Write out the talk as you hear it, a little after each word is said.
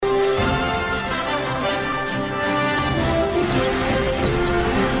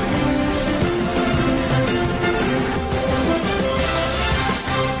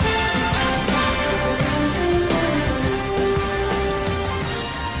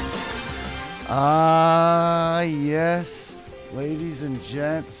Yes, ladies and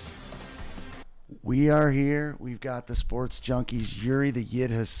gents, we are here. We've got the sports junkies, Uri the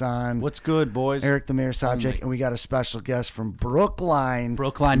Yid Hasson. What's good, boys? Erik the Mayor Sobczak, and we got a special guest from Brookline,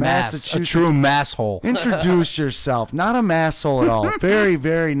 Mass. A true masshole. Introduce yourself. Not a masshole at all. Very,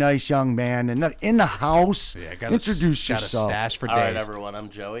 very nice young man. In the house, introduce yourself. Got a stash for days. All right, everyone. I'm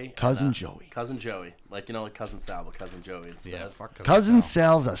Joey. Cousin Joey. Cousin Joey. Like Cousin Sal, but Cousin Joey instead. Yeah, fuck Cousin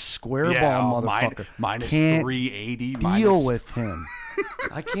Sal's a square ball motherfucker. Minus Can't 380. deal with him.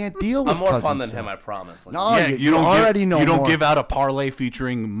 I can't deal with I'm more Cousin fun than Sal. him, I promise. Like, No, you don't already know You don't more. give out a parlay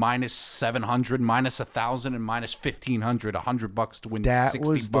featuring minus 700, minus 1,000, and minus 1,500, $100 to win That 60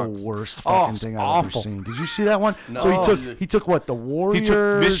 was bucks. the worst fucking thing I've ever seen. Did you see that one? No. So he took what, the Warriors? He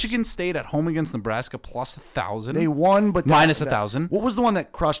took Michigan State at home against Nebraska plus 1,000. They won, but minus 1,000. What was the one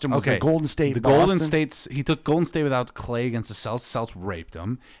that crushed him? Was the Golden State? The Boston? Golden State's. He took Golden State without Clay against the Celtics. Celtics raped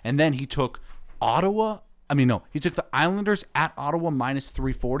him, and then he took Ottawa. He took the Islanders at Ottawa minus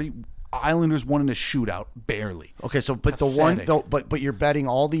 340. Islanders won in a shootout, barely. Okay, so but Pathetic. the one though, but you're betting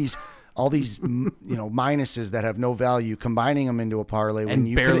all these minuses that have no value, combining them into a parlay when And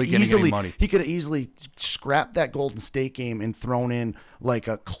you barely could getting easily any money. he could have easily scrapped that Golden State game and thrown in like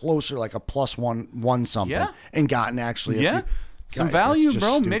a plus one something and gotten actually a few. Some God, value, it's just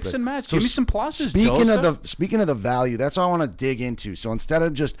bro. stupid. Mix and match. So Give me some pluses, Speaking Joseph. of the value, that's what I want to dig into. So instead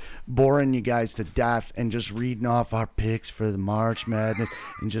of just boring you guys to death and just reading off our picks for the March Madness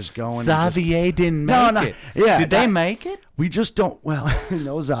and just going, Xavier didn't make it. Yeah, did they make it? We just don't. Well,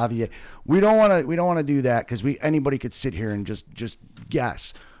 no, Xavier. We don't want to do that because anybody could sit here and just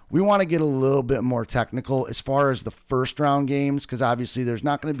guess. We want to get a little bit more technical as far as the first round games, because obviously there's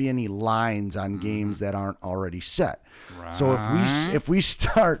not going to be any lines on games that aren't already set. Right. So if we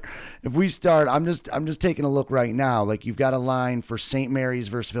start, I'm just taking a look right now. Like, you've got a line for St. Mary's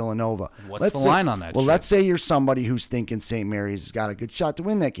versus Villanova. What's the line on that? Well, let's say you're somebody who's thinking St. Mary's has got a good shot to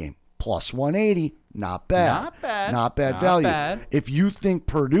win that game. Plus 180, not bad. Not bad value. Bad. If you think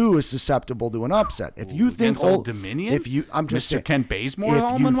Purdue is susceptible to an upset, if you think Old Dominion, I'm just saying, Mr. Ken Bazemore,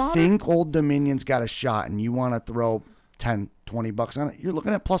 if you think Old Dominion's got a shot and you want to throw $10-20 on it, you're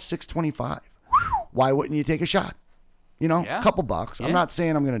looking at plus 625. Why wouldn't you take a shot? A couple bucks. Yeah. I'm not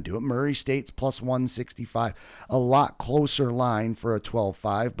saying I'm going to do it. Murray State's plus 165, a lot closer line for a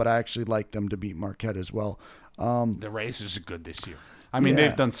 12-5, but I actually like them to beat Marquette as well. The Racers are good this year.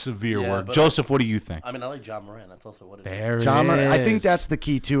 They've done severe work. but- Joseph, what do you think? I like John Moran. That's also what it is. There John it is. I think that's the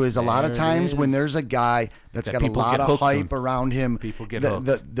key too. Is a lot of times when there's a guy that's got a lot of hype around him, people get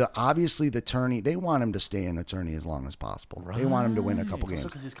hooked. Obviously the tourney, they want him to stay in the tourney as long as possible. Right. They want him to win a couple games. Also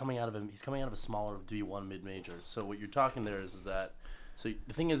because he's coming out of a smaller D1 mid-major. So what you're talking there is that. So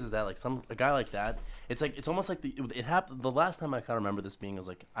the thing is that like a guy like that, it's almost like it happened. The last time I kind of remember this being was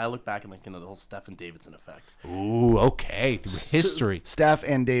like I look back and the whole Stephen Davidson effect. Ooh, okay, through history. Steph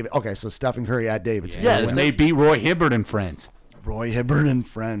and David. Okay, so Stephen Curry at Davidson. Yeah, and they beat Roy Hibbert and friends. Roy Hibbert and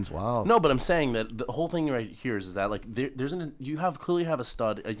friends. Wow. No, but I'm saying that the whole thing right here is that like you clearly have a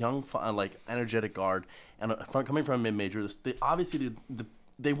stud, a young energetic guard, and coming from a mid major.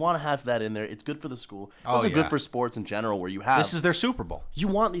 They want to have that in there. It's good for the school. It's also good for sports in general, where you have. This is their Super Bowl. You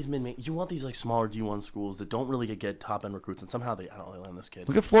want these like smaller D1 schools that don't really get top end recruits, and somehow they land this kid.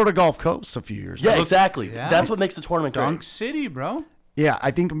 Look at Florida Gulf Coast a few years ago. Yeah, exactly. Yeah. That's what makes the tournament great. Dunk City, bro. Yeah, I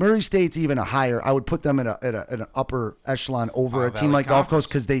think Murray State's even a higher. I would put them at an upper echelon over a team Valley like Gulf Conference.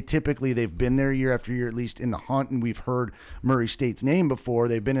 Coast because they've been there year after year, at least in the hunt, and we've heard Murray State's name before.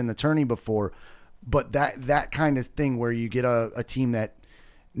 They've been in the tourney before, but that kind of thing where you get a team that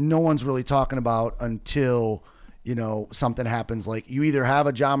no one's really talking about until something happens. Like you either have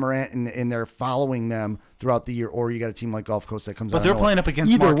a John Morant and they're following them throughout the year, or you got a team like Gulf Coast that comes out. But they're playing up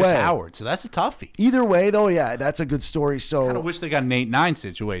against Marcus Howard, so that's a toughie. Either way, though, yeah, that's a good story. So I kind of wish they got an 8-9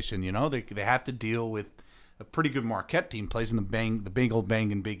 situation. They have to deal with a pretty good Marquette team plays in the big old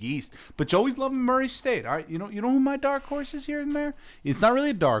banging Big East. But Joey's loving Murray State. All right, you know who my dark horse is here and there? It's not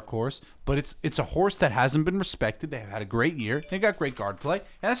really a dark horse, but it's a horse that hasn't been respected. They've had a great year. They got great guard play,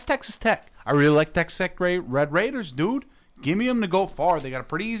 and that's Texas Tech. I really like Texas Tech Red Raiders, dude. Give me them to go far. They got a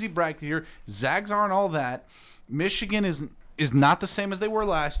pretty easy bracket here. Zags aren't all that. Michigan is not the same as they were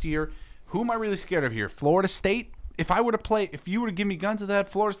last year. Who am I really scared of here? Florida State. If you were to give me guns to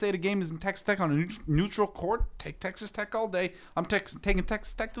that Florida State game is in Texas Tech on a neutral court, take Texas Tech all day. I'm taking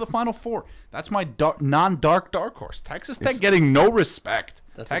Texas Tech to the Final Four. That's my non-dark horse. Texas Tech getting no respect.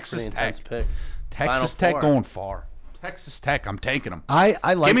 That's Texas a pretty Tech. intense pick. Texas Tech going far. Texas Tech, I'm taking them. I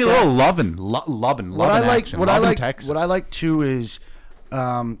like. Give me that. a little loving What I like. action. What Lovin' I like. Texas. What I like too is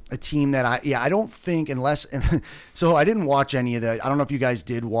a team that I don't think unless so I didn't watch any of the. I don't know if you guys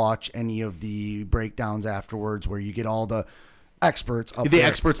did watch any of the breakdowns afterwards where you get all the experts up there.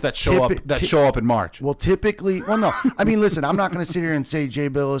 Experts that show up in March. Well, typically, no. I mean, listen, I'm not going to sit here and say Jay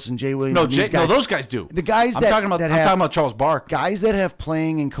Billis and Jay Williams. No, those guys do. The guys I'm talking about Charles Bark. Guys that have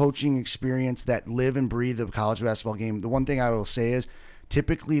playing and coaching experience that live and breathe the college basketball game. The one thing I will say is,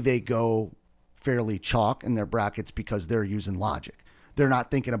 typically they go fairly chalk in their brackets because they're using logic. They're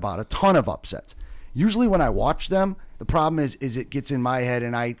not thinking about a ton of upsets. Usually when I watch them, the problem is it gets in my head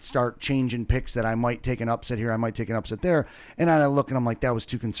and I start changing picks that I might take an upset here, I might take an upset there, and I look and I'm like, that was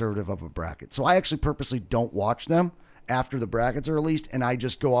too conservative of a bracket. So I actually purposely don't watch them after the brackets are released, and I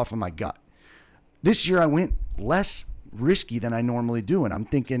just go off of my gut. This year I went less risky than I normally do, and I'm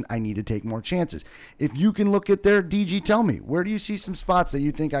thinking I need to take more chances. If you can look at their DG, tell me, where do you see some spots that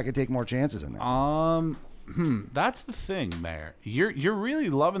you think I could take more chances in there? That's the thing, Mayor. You're really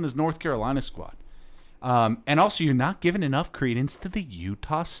loving this North Carolina squad. And also, you're not giving enough credence to the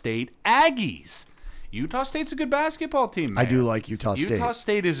Utah State Aggies. Utah State's a good basketball team, Mayor. I do like Utah State. Utah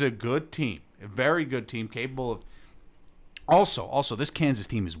State is a good team, a very good team, capable of. Also, this Kansas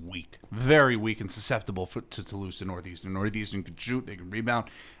team is weak, very weak, and susceptible to lose to Northeastern. Northeastern can shoot, they can rebound,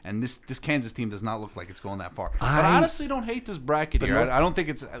 and this Kansas team does not look like it's going that far. But I honestly don't hate this bracket here. I don't think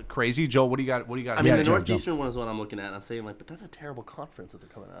it's crazy. Joe, what do you got? I mean, the Northeastern one is what I'm looking at. And I'm saying, but that's a terrible conference that they're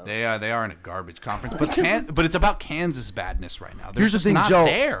coming out of. They are in a garbage conference, but it's about Kansas badness right now. Here's the thing, Joe.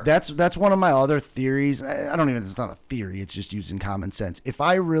 There. That's one of my other theories. I don't even. It's not a theory. It's just using common sense. If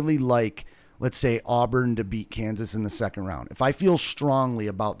I really like, let's say, Auburn to beat Kansas in the second round, if I feel strongly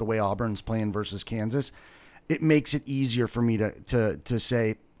about the way Auburn's playing versus Kansas, it makes it easier for me to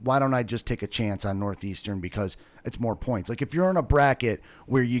say, why don't I just take a chance on Northeastern because it's more points. Like if you're in a bracket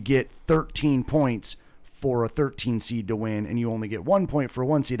where you get 13 points for a 13 seed to win and you only get 1 point for a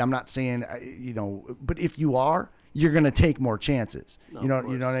 1 seed, I'm not saying, but if you are, you're going to take more chances. You know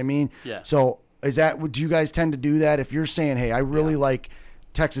what I mean? Yeah. So do you guys tend to do that? If you're saying, hey, I really like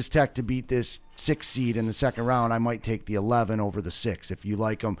Texas Tech to beat this 6 seed in the second round, I might take the 11 over the 6. If you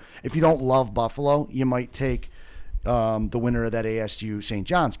like them, if you don't love Buffalo, you might take the winner of that ASU St.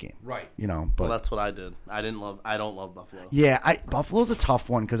 John's game. Right. But well, that's what I did. I don't love Buffalo. Yeah, Buffalo's a tough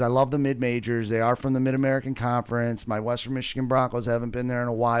one because I love the mid majors. They are from the Mid-American Conference. My Western Michigan Broncos haven't been there in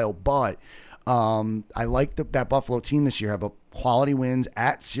a while, but I like that Buffalo team this year. Have a quality wins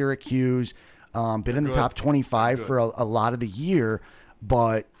at Syracuse. Been in the top 25 for a lot of the year.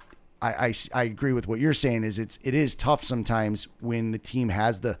 But I agree with what you're saying. It is tough sometimes when the team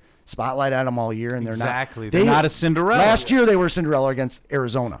has the spotlight at them all year and they're they're not a Cinderella. Last year they were Cinderella against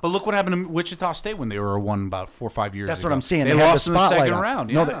Arizona. But look what happened to Wichita State when they were won about 4 or 5 years ago. That's what I'm saying. They had lost the in the spotlight second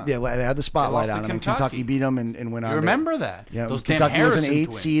round. No, Yeah. they had the spotlight on them, and Kentucky beat them and went on. You remember that? Yeah, those Kentucky was an 8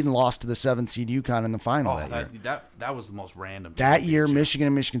 twins. seed and lost to the 7 seed UConn in the final that year. That was the most random. That year, Michigan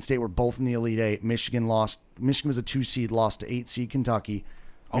and Michigan State were both in the Elite Eight. Michigan was a 2 seed, lost to 8 seed Kentucky.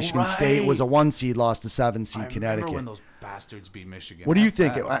 Michigan State was a 1 seed, lost to 7 seed Connecticut. Remember when those bastards beat Michigan? What do you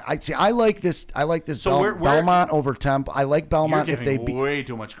think? I like this. Belmont over Temple. I like Belmont if they beat. Way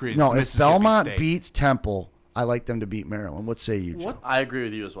too much credence. No, to if Belmont State. beats Temple, I like them to beat Maryland. What say you, Joe? I agree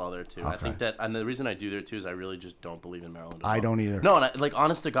with you as well there too. Okay. I think that, and the reason I do there too is I really just don't believe in Maryland. I don't either. No, and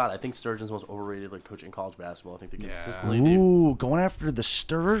honest to God, I think Sturgeon's the most overrated coaching college basketball. I think they consistently do. Going after the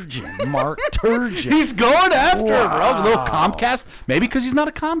Sturgeon, Mark Turgeon. He's going after bro. A little Comcast. Maybe because he's not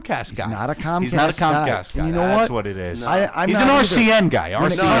a Comcast guy. He's not a Comcast guy. You know That's what? it is. No. He's an RCN guy.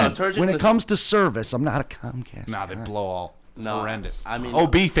 RCN. When it comes to service, I'm not a Comcast guy. They blow all horrendous. I mean,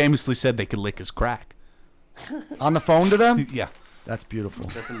 OB famously said they could lick his crack. On the phone to them? Yeah. That's beautiful.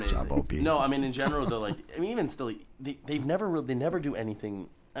 That's amazing. Job, OB. No, I mean in general though, even still, they never do anything.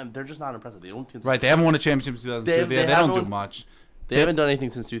 They're just not impressive. They don't. Right. They haven't won a championship since 2002. They don't do much. They haven't done anything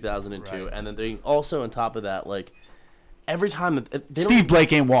since 2002, right. And then they also on top of that, every time that Steve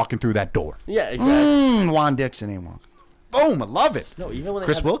Blake ain't walking through that door. Yeah, exactly. Juan Dixon ain't walking. Boom, I love it. No, even when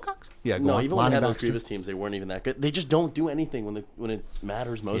Chris Wilcox? Yeah, even when Lonnie they had those Baxter. previous teams, they weren't even that good. They just don't do anything when it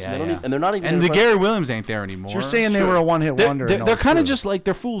matters most. Yeah, and, they're not even. And the Gary Williams ain't there anymore. So you're saying they were a one-hit wonder. They're kind of just like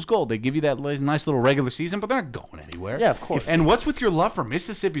they're fool's gold. They give you that nice little regular season, but they're not going anywhere. Yeah, of course. And what's with your love for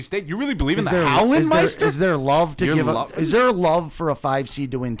Mississippi State? You really believe in the Howland Meister? Is there love to give up? Is there love for a 5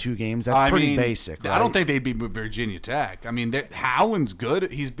 seed to win 2 games? That's pretty basic. Right? I don't think they'd be Virginia Tech. I mean, Howland's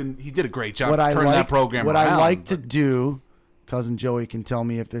good. He did a great job turning that program around. What I like to do. Cousin Joey can tell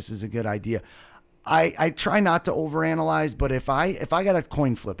me if this is a good idea. I try not to overanalyze, but if I got a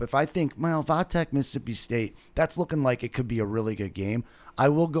coin flip, if I think, well, Vatech, Mississippi State, that's looking like it could be a really good game, I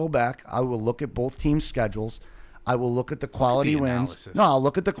will go back. I will look at both teams' schedules. I will look at the quality The wins. analysis. No, I'll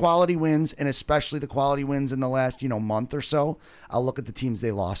look at the quality wins, and especially the quality wins in the last month or so. I'll look at the teams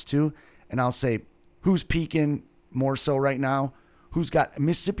they lost to, and I'll say who's peaking more so right now. Who's got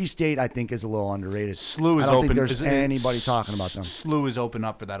Mississippi State? I think is a little underrated. SLU is I don't open. think there's Is it- anybody talking about them. SLU is open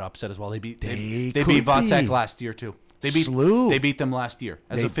up for that upset as well. They beat They beat could Vatek be. last year too. They beat SLU. They beat them last year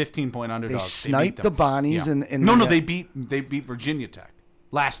as a 15-point underdog. They beat sniped them. the Bonnies Yeah. in no, the- they beat Virginia Tech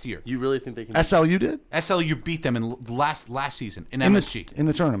last year. You really think they can? SLU did SLU beat them in last season in in MSG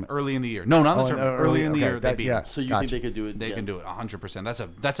the tournament. early in the year. No, not in the tournament. Early in the okay, year they that- beat yeah. them. So you Gotcha. think they could do it? They again? can do it 100%.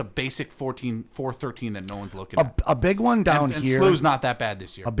 That's a basic 4-13 that no one's looking at. A big one down and here. SLU's not that bad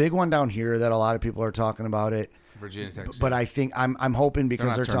this year. A big one down here that a lot of people are talking about it. Virginia Tech. But I think I'm hoping because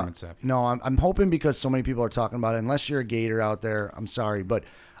not they're talking. tournament savvy. No, I'm hoping because so many people are talking about it. Unless you're a Gator out there, I'm sorry, but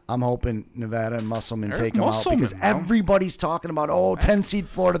I'm hoping Nevada and Musselman Eric take them out Musselman, because bro. everybody's talking about 10 seed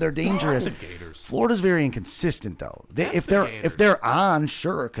Florida, they're dangerous. The Gators. Florida's very inconsistent though. If they're on,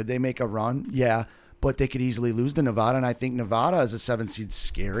 sure, could they make a run? Yeah. But they could easily lose to Nevada, and I think Nevada as a 7 seed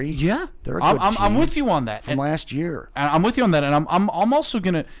scary. Yeah, they're a good I'm team with you on that. from last year. And I'm with you on that, and I'm also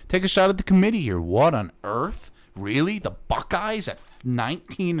gonna take a shot at the committee here. What on earth, really? The Buckeyes at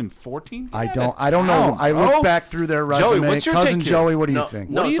 19 and 14? I don't know. I look back through their resume. Joey, what's your Cousin take here? Joey, what do you No, think?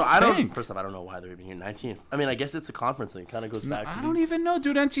 no. What do So you I don't. think? First off, I don't know why they're even here. 19. I mean, I guess it's a conference thing. Kind of goes back. I to don't even know,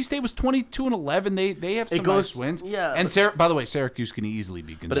 dude. NC State was 22 and 11. They have some goes- nice wins. yeah, And but- by the way, Syracuse can easily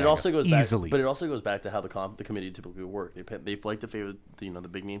beat Gonzaga. But it also goes back. easily. But it also goes back to how the committee typically work. They like to favor the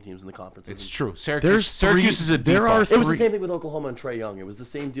big name teams in the conferences. It's And true. There's Syracuse is a there default. are It was the three- same thing with Oklahoma and Trae Young. It was the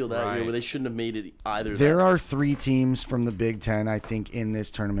same deal that Right. year where they shouldn't have made it either. There are 3 teams from the Big Ten, I think, in this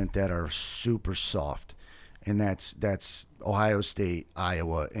tournament that are super soft, and that's Ohio State,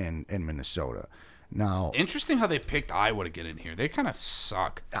 Iowa, and Minnesota. Now, Interesting how they picked Iowa to get in here. They kind of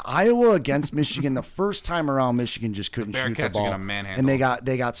suck. Iowa against Michigan, the first time around, Michigan just couldn't shoot the Bearcats are ball, gonna manhandle and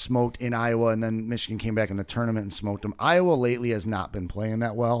they got smoked in Iowa, and then Michigan came back in the tournament and smoked them. Iowa lately has not been playing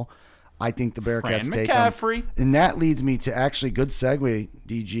that well. I think the Bearcats Fran take them, McCaffrey. and that leads me to actually good segue.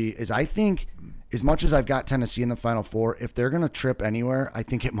 DG is I think. As much as I've got Tennessee in the Final Four, if they're going to trip anywhere, I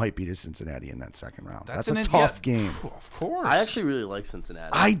think it might be to Cincinnati in that second round. That's a tough game. Of course. I actually really like Cincinnati.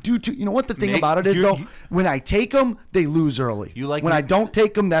 I do too. You know what the thing Nick, about it is, you- though? you- When I take them, they lose early. You like when Nick- I don't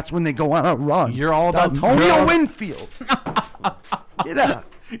take them, that's when they go on a run. You're all about- Antonio you're all- Winfield. Get out.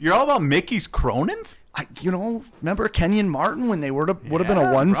 You're all about Mickey's Cronin's? Remember Kenyon Martin when they would have been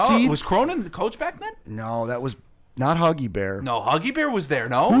a 1 bro. seed? Was Cronin the coach back then? No, that was not Huggy Bear. No, Huggy Bear was there,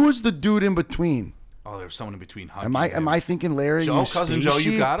 no? Who was the dude in between? Oh, there was someone in between Huggy Am I thinking Larry Joe, Eustace? cousin Joe,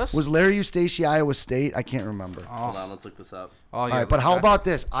 you got us? Was Larry Eustace Iowa State? I can't remember. Hold on, let's look this up. Oh, All right, but how about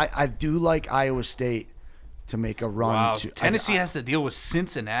this? I do like Iowa State to make a run. Wow, to Tennessee has to deal with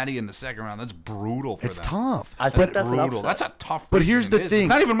Cincinnati in the second round. That's brutal for It's them. tough. I think that's an brutal. upset. That's a tough. But region. here's the It is. thing. It's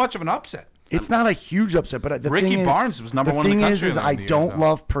not even much of an upset. It's not a huge upset, but the Ricky thing is, Barnes was number the one in the thing country is in I the don't year,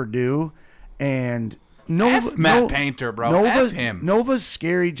 love Purdue, and Nova. F Matt Painter, bro. Nova's, F him. Nova's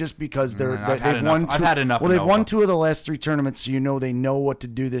scary just because I've had they've enough. won. I've had enough Well, of they've won Nova. 2 of the last 3 tournaments, so they know what to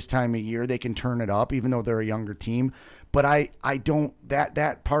do this time of year. They can turn it up, even though they're a younger team. But I don't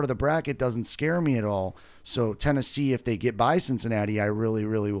that part of the bracket doesn't scare me at all. So Tennessee, if they get by Cincinnati, I really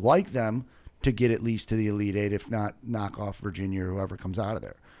really like them to get at least to the Elite Eight, if not knock off Virginia or whoever comes out of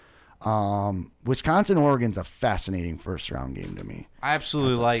there. Wisconsin, Oregon's a fascinating first round game to me. I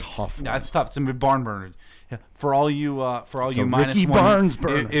absolutely like. tough one. That's tough. It's a barn burner. Yeah. For all you a minus Ricky one, Barnes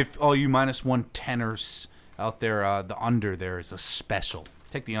burner. if all you minus 110ers out there, the under there is a special.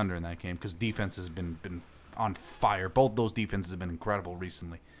 Take the under in that game because defense has been on fire. Both those defenses have been incredible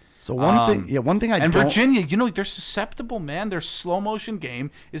recently. So one thing I and don't. Virginia, they're susceptible, man. Their slow motion game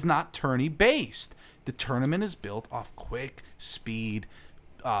is not tourney based. The tournament is built off quick speed,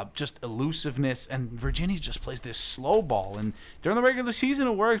 just elusiveness, and Virginia just plays this slow ball. And during the regular season,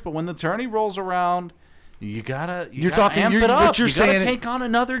 it works, but when the tourney rolls around, you gotta amp it up. You're you saying gotta take on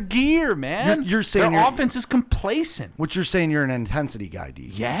another gear, man. You're saying their offense is complacent. What you're saying, you're an intensity guy, D.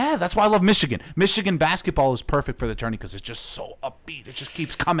 Yeah, that's why I love Michigan. Michigan basketball is perfect for the tourney because it's just so upbeat. It just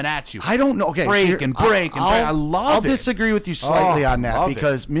keeps coming at you. I don't know. Okay, break and break. I love I'll it. disagree with you slightly on that love it.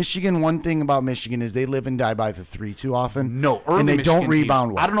 because Michigan. One thing about Michigan is they live and die by the 3 too often. No, early and they Michigan don't rebound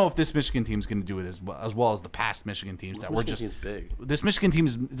teams, well. I don't know if this Michigan team's going to do it as well as the past Michigan teams that were just. Michigan team's big. This Michigan team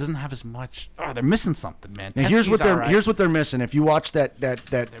doesn't have as much. Oh, they're missing something, man. And here's Teskey's what they're missing. If you watch that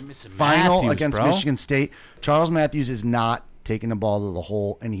missing final Matthews, against bro. Michigan State, Charles Matthews is not taking the ball to the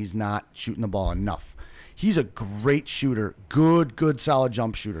hole, and he's not shooting the ball enough. He's a great shooter, good, solid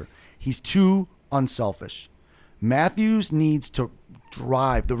jump shooter. He's too unselfish. Matthews needs to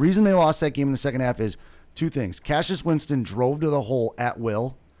drive. The reason they lost that game in the second half is Two things. Cassius Winston drove to the hole at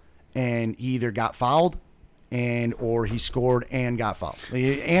will, and he either got fouled or he scored and got fouled.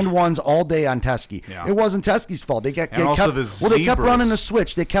 And ones all day on Teskey. Yeah. It wasn't Teskey's fault. They kept running the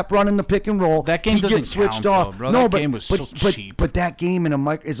switch. They kept running the pick and roll. That game doesn't switched count, off. bro. No, that game was so cheap. But that game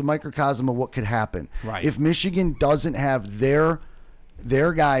is a microcosm of what could happen. Right. If Michigan doesn't have their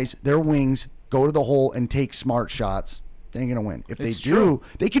guys, their wings, go to the hole and take smart shots, they ain't going to win. If they do,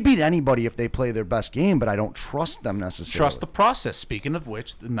 they could beat anybody if they play their best game, but I don't trust them necessarily. Trust the process. Speaking of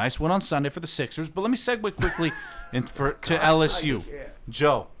which, the nice win on Sunday for the Sixers. But let me segue quickly to LSU. Yeah.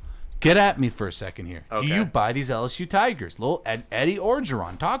 Joe, get at me for a second here. Okay. Do you buy these LSU Tigers? Little Eddie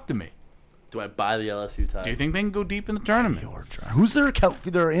Orgeron, talk to me. Do I buy the LSU Tigers? Do you think they can go deep in the tournament? Who's their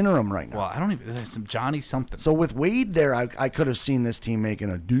interim right now? Well, I don't even. There's some Johnny something. So with Wade there, I could have seen this team making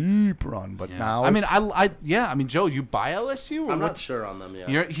a deep run, but now I mean, Joe, you buy LSU? I'm not sure on them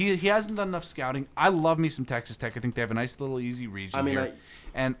yet. He hasn't done enough scouting. I love me some Texas Tech. I think they have a nice little easy region here,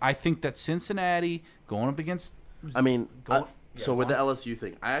 and I think that Cincinnati going up against. So with the LSU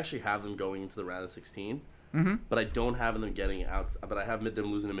thing, I actually have them going into the round of 16. Mm-hmm. But I don't have them getting out. But I have them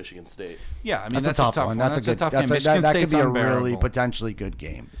losing to Michigan State. Yeah, I mean that's a tough one. That's a tough game. That could be a really potentially good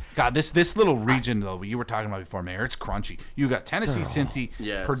game. God, this little region though, you were talking about before, Mayor, it's crunchy. You got Tennessee, Cincy,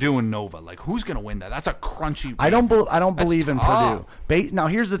 Purdue, and Nova. Like, who's gonna win that? That's a crunchy region. I don't believe in Purdue. Now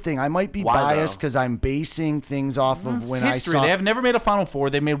here's the thing. I might be biased because I'm basing things off of when history. I saw. They have never made a Final Four.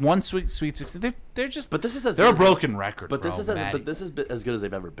 They made one Sweet 16. They're just. But this is they're a broken record. But this is as good as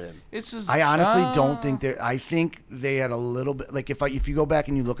they've ever been. It's just. I honestly don't think they're. I think they had a little bit like if you go back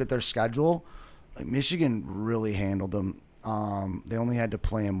and you look at their schedule, like Michigan really handled them. They only had to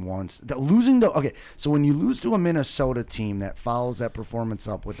play them once. So when you lose to a Minnesota team that follows that performance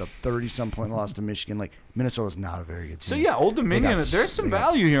up with a 30-some point loss to Michigan, like Minnesota's not a very good team. So yeah, Old Dominion. There's some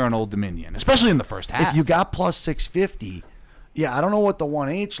value here on Old Dominion, especially in the first half. If you got plus 650. Yeah, I don't know what the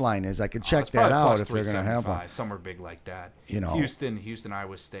 1H line is. I could check that out if they're going to have one. Somewhere big like that. Houston,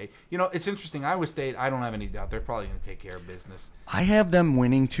 Iowa State. It's interesting. Iowa State, I don't have any doubt. They're probably going to take care of business. I have them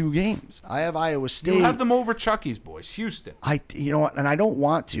winning 2 games. I have Iowa State. You have them over Chucky's boys, Houston. You know what? And I don't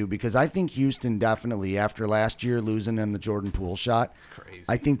want to because I think Houston definitely, after last year losing in the Jordan Poole shot, it's crazy.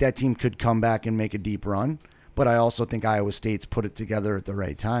 I think that team could come back and make a deep run. But I also think Iowa State's put it together at the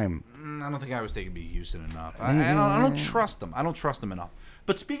right time. I don't think Iowa State can beat Houston enough. I don't trust them. I don't trust them enough.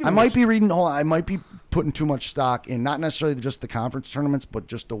 But speaking of I might be putting too much stock in not necessarily just the conference tournaments, but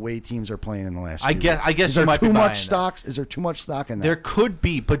just the way teams are playing in the last few years. I guess is there you might too be much stocks? Is there too much stock in that? There could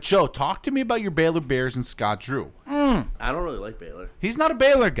be. But Joe, talk to me about your Baylor Bears and Scott Drew. I don't really like Baylor. He's not a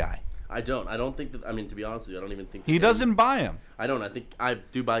Baylor guy. I don't think that. I mean, to be honest with you, I don't even think he doesn't buy him. I don't. I think I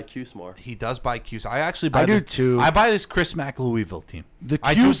do buy Cuse more. He does buy Cuse. I actually buy. I do too. I buy this Chris Mack Louisville team. The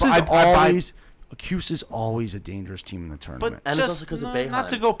Cuse is always. Cuse is always a dangerous team in the tournament. And it's also because of Boeheim. Not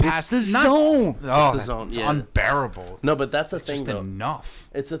to go past the zone. Oh, it's the zone. It's unbearable. No, but that's the thing, just though. Enough.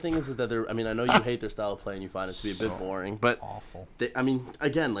 It's the thing is that they're. I mean, I know you hate their style of play and you find it to be a bit boring, but awful. I mean,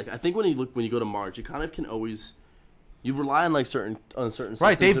 again, like I think when you go to March, you kind of can always. You rely on certain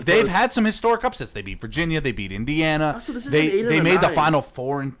right. They've had some historic upsets. They beat Virginia. They beat Indiana. So this is they made the Final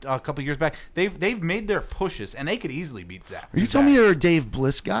Four a couple years back. They've made their pushes and they could easily beat Zach. Are you telling me you're a Dave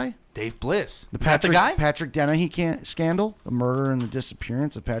Bliss guy? Dave Bliss. The Patrick Dennehy scandal? The murder and the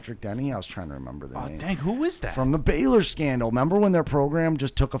disappearance of Patrick Dennehy? I was trying to remember the name. Dang, who is that? From the Baylor scandal. Remember when their program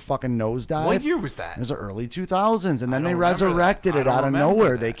just took a fucking nosedive? What year was that? It was the early 2000s, and then they resurrected it out of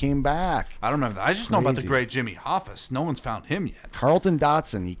nowhere. They came back. I don't remember that. I just know about the great Jimmy Hoffus. No one's found him yet. Carlton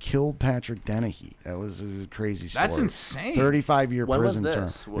Dotson, he killed Patrick Dennehy. That was a crazy story. That's insane. 35-year prison term.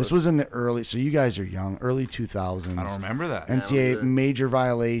 This was in the early, so you guys are young, early 2000s. I don't remember that. NCAA major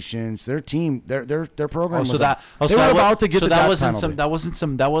violations. Their team, their program. They were about to get the death penalty.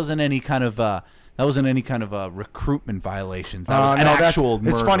 That wasn't any kind of recruitment violations. That was actual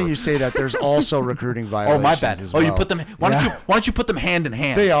murder. It's funny you say that. There's also recruiting violations. Oh, my bad. As well. You put them. Why don't you put them hand in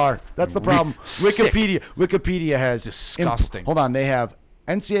hand? They are. That's the problem. Wikipedia has disgusting. Hold on. They have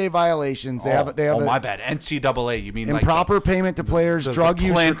NCAA violations. They have. My bad. NCAA. You mean improper payment to players, drug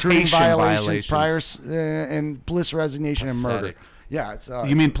use, recruiting violations, prior and Bliss resignation and murder. Pathetic. Yeah, it's.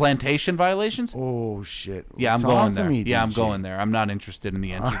 You mean plantation violations? Oh shit. Yeah, I'm going there. I'm going there. I'm not interested in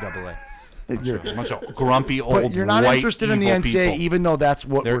the NCAA. You're, A bunch of grumpy old but you're not white, interested in the evil NCAA, people. even though that's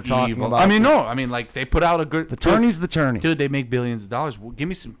what They're we're talking evil. about. I mean, no. I mean, like they put out a good. The tourney's the tourney. Dude, they make billions of dollars. Well,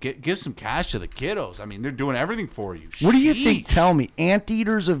 give some cash to the kiddos. I mean, they're doing everything for you. What do you think? Sheesh. Tell me,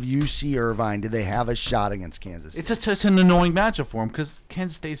 Anteaters of UC Irvine, did they have a shot against Kansas State? It's an annoying matchup for them because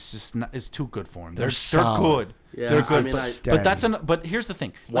Kansas State's just is too good for them. They're solid. good. Yeah, they're I good. mean, But here's the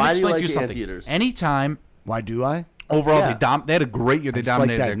thing. Let Why me do you explain like to you the something. Anteaters? Anytime Why do I? overall Yeah. they had a great year. They just like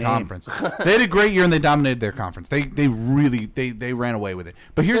dominated that their name. conference. They had a great year and they dominated their conference. They really ran away with it.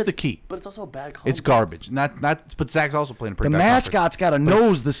 But here's the key. But it's also a bad conference. It's garbage. But Zach's also playing a pretty The bad mascot's got a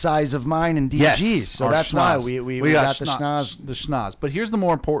nose the size of mine and DG's, Yes, so our that's why schnoz. we got the schnoz. The schnoz. But here's the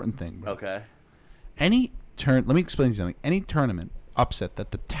more important thing. Bro. Okay. Let me explain to you something. Any tournament upset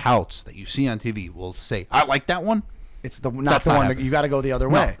that the touts that you see on TV will say, I like that one. It's not That's the not one that happening. you got to go the other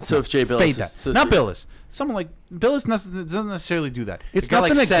way. So if Jay Billis Fade is, that. so Not Billis. Someone like Billis doesn't necessarily do that. It's A guy like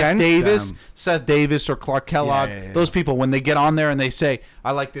nothing Seth against them. Seth Davis or Clark Kellogg. Yeah. Those people, when they get on there and they say, I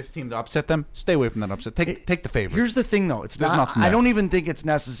like this team to upset them, stay away from that upset. Take the favorite. Here's the thing, though. It's There's not. nothing I there. don't even think it's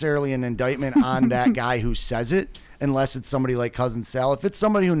necessarily an indictment on that guy who says it, unless it's somebody like Cousin Sal. If it's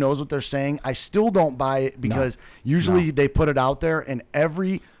somebody who knows what they're saying, I still don't buy it because usually they put it out there and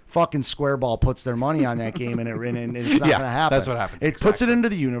every fucking square ball puts their money on that game and it's not Yeah, going to happen. that's what happens. It puts it into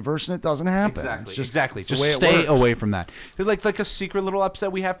the universe and it doesn't happen. Exactly. It's Exactly. it's the Just way it stay works. away from that. It's like a secret little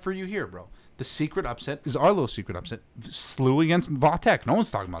upset we have for you here, bro. The secret upset is our little secret upset. SLU against Vautech. No one's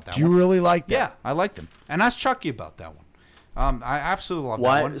talking about that Do you one. really like that? Yeah, I like them. And ask Chucky about that one. I absolutely love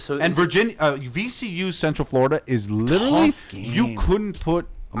Why- that one. so and is it- Virginia, VCU Central Florida is literally Tough game. you couldn't put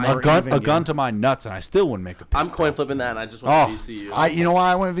a more gun even game. to my nuts, and I still wouldn't make a pick. I'm coin flipping that, and I just want Oh, VCU. You know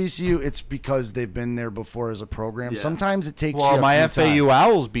why I went VCU? It's because they've been there before as a program. Yeah. Sometimes it takes Well, you my a few FAU times.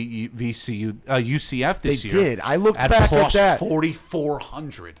 Owls beat UCF this They year. did. I looked at back at plus that.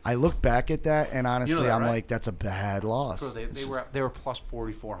 4,400. I look back at that, and honestly, You know that, I'm right? like, that's a bad loss. Bro, they were plus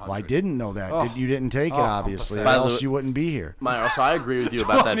 4,400. Well, I didn't know that. Oh. You didn't take it, Oh, obviously, or By the else way- you wouldn't be here. So I agree with you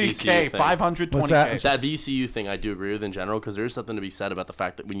about that 20K, VCU thing. 500, What's 20K. that? That VCU thing I do agree with in general because there's something to be said about the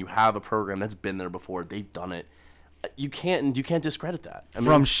fact that when you have a program that's been there before, they've done it. You can't discredit that. I mean,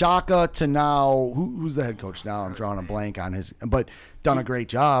 From Shaka to now, who's the head coach now? I'm drawing a blank on his, but done a great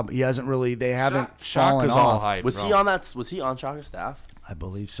job. He hasn't really. They haven't fallen Shaka's all off. hype, was bro. he on that? Was he on Chaka's staff? I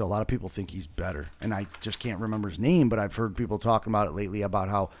believe so. A lot of people think he's better, and I just can't remember his name. But I've heard people talking about it lately about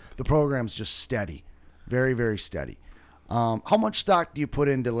how the program's just steady, very, very steady. How much stock do you put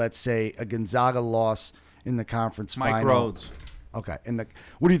into, let's say, a Gonzaga loss in the conference Mike final? Rhodes. Okay.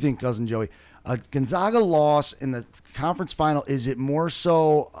 What do you think, Cousin Joey? A Gonzaga loss in the conference final, is it more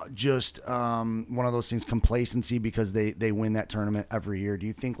so just one of those things, complacency because they win that tournament every year? Do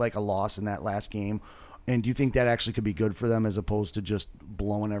you think like a loss in that last game, and do you think that actually could be good for them as opposed to just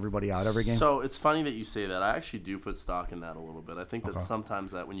blowing everybody out every game? So it's funny that you say that. I actually do put stock in that a little bit. I think that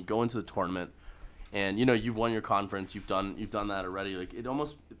sometimes that when you go into the tournament and you've won your conference, you've done that already. Like it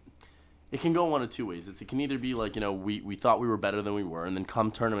can go one of two ways. It can either be like we thought we were better than we were, and then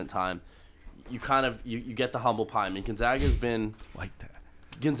come tournament time, you kind of you get the humble pie. I mean, Gonzaga's been Like that.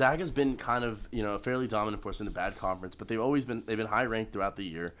 Gonzaga's been kind of a fairly dominant force in a bad conference, but they've been high ranked throughout the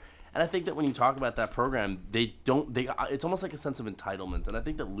year. And I think that when you talk about that program, it's almost like a sense of entitlement. And I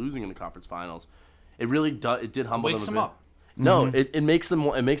think that losing in the conference finals, it really did humble Wakes them them a bit. up. No, it makes them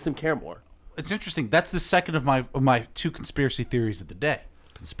more. It makes them care more. It's interesting. That's the second of my two conspiracy theories of the day.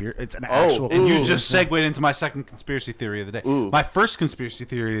 It's an actual. And you Ooh. just segued into my second conspiracy theory of the day. Ooh. My first conspiracy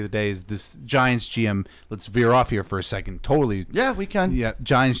theory of the day is this Giants GM. Let's veer off here for a second. Totally. Yeah, we can. Yeah,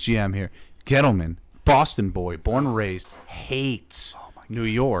 Giants GM here. Gettleman, Boston boy, born and raised, hates New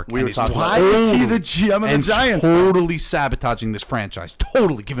York. We and were is talking Why about- is he the GM of the and Giants? totally sabotaging this franchise.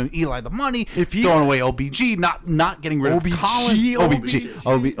 Totally giving Eli the money, If he- throwing away OBG, not getting rid OBG, of Collins.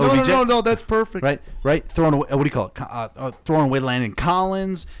 No, that's perfect. Right. Throwing away. What do you call it? Throwing away Landon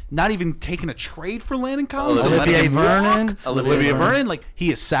Collins. Not even taking a trade for Landon Collins. and Olivier letting him Vernon. walk. Olivier Olivier Vernon. Vernon. Like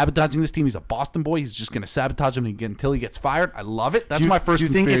he is sabotaging this team. He's a Boston boy. He's just going to sabotage him until he gets fired. I love it. That's my first Do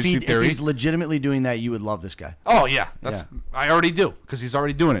you think conspiracy if theory. he's legitimately doing that, you would love this guy? Oh yeah, I already do because he's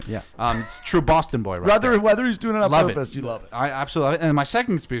already doing it. Yeah. It's a true Boston boy, right there. Whether he's doing it on Love purpose, it. you love it. I absolutely love it. And my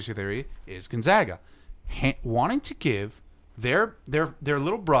second conspiracy theory is Gonzaga wanting to give their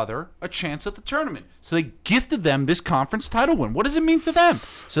little brother a chance at the tournament. So they gifted them this conference title win. What does it mean to them?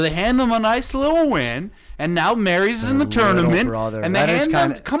 So they hand them a nice little win, and now Mary's is in the tournament. Brother. And they hand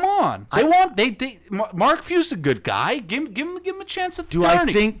them. Come on, Mark Few's a good guy. Give him a chance at the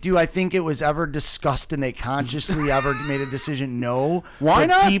tournament. Do I think it was ever discussed and they consciously ever made a decision? No. Why but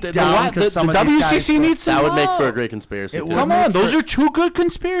not? Deep down, the WCC needs some that would love. make for a great conspiracy theory. Come on, those are two good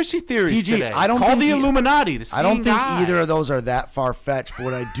conspiracy theories DG, today. I don't Call think the Illuminati. I don't think either of those are that far-fetched, but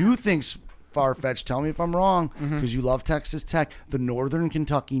what I do think's far-fetched, tell me if I'm wrong, because you love Texas Tech, the Northern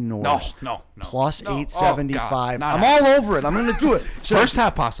Kentucky Norse. No. Plus No. 875. Oh, I'm all over it. I'm going to do it. So First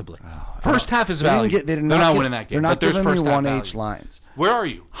half, possibly. First half is value. They're not winning that game. They're not but there's giving me first half 1H value. lines. Where are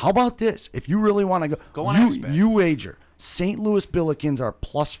you? How about this? If you really want to Go on XBet. you wager. St. Louis Billikens are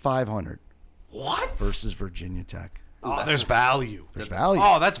plus 500. What? Versus Virginia Tech. Oh, there's value. There's value.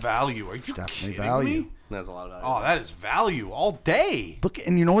 Oh, that's value. Are you definitely kidding value. me? That's a lot of value. Oh, that is value all day. Look,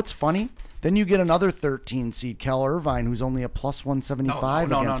 and you know what's funny? Then you get another 13 seed, Cal Irvine, who's only a plus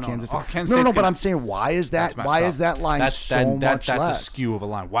 175 against Kansas State. Oh, Kansas no, State's but I'm saying, why is that? Why is that line so much less? That's a skew of a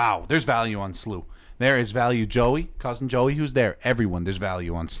line. Wow, there's value on SLU. There is value. Joey, cousin Joey, who's there? Everyone, there's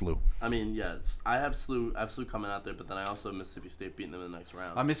value on SLU. I mean, yes, I have SLU coming out there, but then I also have Mississippi State beating them in the next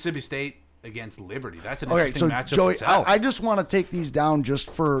round. Mississippi State against Liberty. That's an Okay, interesting so matchup Joey, itself. I just want to take these down just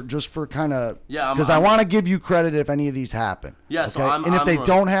for kind of because I'm- I want to give you credit if any of these happen. Yeah, okay? so I'm- and if I'm they going-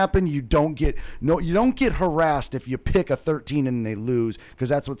 don't happen, you don't get harassed if you pick a 13 and they lose because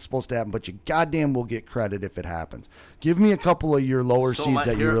that's what's supposed to happen. But you goddamn will get credit if it happens. Give me a couple of your lower seeds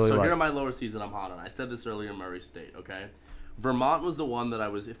that you really like. So here are my lower seeds that I'm hot on. I said this earlier, Murray State. Okay, Vermont was the one that I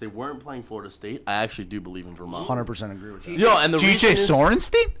was. If they weren't playing Florida State, I actually do believe in Vermont. 100% agree with you. Yo, and the G.J. reason is-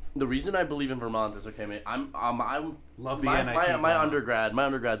 Sorenstein? The reason I believe in Vermont is okay, mate. I'm Love the my NIT my now.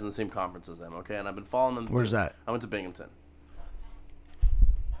 undergrad's in the same conference as them. Okay, and I've been following them. Where's that? I went to Binghamton.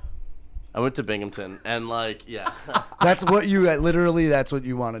 And like, yeah. That's what you literally. That's what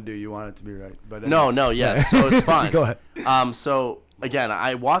you want to do. You want it to be right. But No, yeah. So it's fine. Go ahead. So again,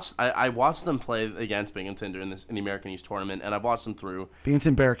 I watched them play against Binghamton during in the American East tournament, and I've watched them through.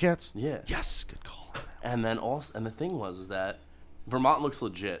 Binghamton Bearcats. Yeah. Yes, good call. And then also, and the thing was that Vermont looks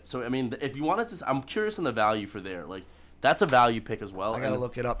legit. So I mean, if you wanted to, I'm curious on the value for there. Like, that's a value pick as well. I gotta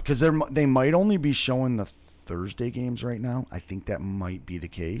look it up because they might only be showing the Thursday games right now. I think that might be the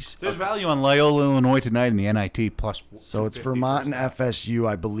case. There's value on Loyola, Illinois tonight in the NIT plus. So it's Vermont and FSU,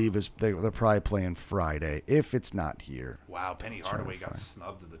 I believe, they're probably playing Friday if it's not here. Wow, Penny Hardaway got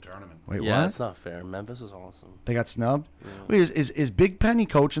snubbed at the tournament. Wait, yeah, what? it's not fair. Memphis is awesome. They got snubbed. Wait, is Big Penny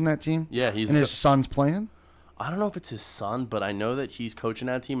coaching that team? Yeah, and his son's playing. I don't know if it's his son, but I know that he's coaching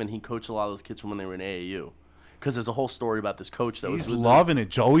that team, and he coached a lot of those kids from when they were in AAU. Because there's a whole story about this coach that He's was loving it.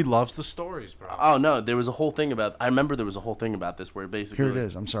 Joey loves the stories, bro. Oh no, there was a whole thing about. I remember there was a whole thing about this where basically Here it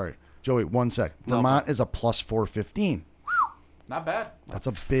is. I'm sorry, Joey. 1 sec. Vermont is a plus 415. Not bad. That's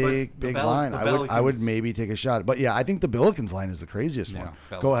a big line. I would maybe take a shot, but yeah, I think the Billikens line is the craziest one.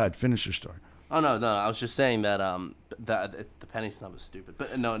 Go ahead, finish your story. Oh no, I was just saying that that the penny snub is stupid.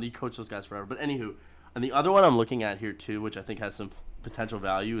 But no, and he coached those guys forever. But anywho, and the other one I'm looking at here too, which I think has some potential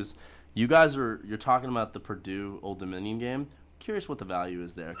value, is you guys you're talking about the Purdue Old Dominion game. Curious what the value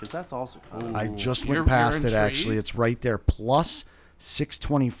is there, because that's also kind of. I just went past it actually. It's right there, plus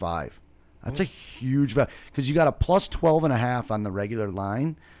 625. That's a huge value because you got a plus 12.5 on the regular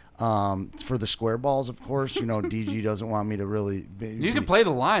line. For the square balls, of course, you know, DG doesn't want me to really. You can play the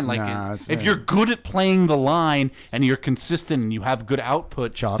line if you're good at playing the line and you're consistent and you have good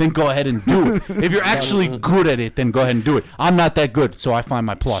output, then go ahead and do it. If you're actually good at it, then go ahead and do it. I'm not that good, so I find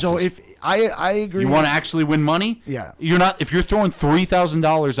my pluses. So if I agree, you want to actually win money. Yeah, you're not. If you're throwing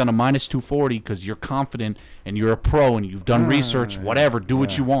 $3,000 on a minus 240 because you're confident and you're a pro and you've done research, whatever, do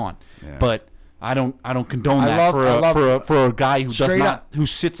what you want. Yeah. But I don't condone that for a guy who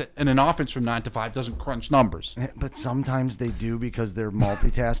sits in an offense from 9 to 5, doesn't crunch numbers. But sometimes they do because they're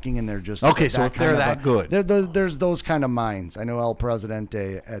multitasking and they're just okay. So if they're that good, there's those kind of minds. I know El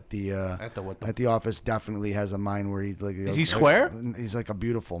Presidente at the office definitely has a mind where he's like. Is he square? He's like a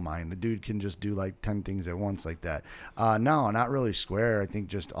beautiful mind. The dude can just do like 10 things at once like that. No, not really square. I think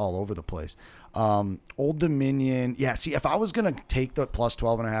just all over the place. Old Dominion, yeah. See, if I was gonna take the plus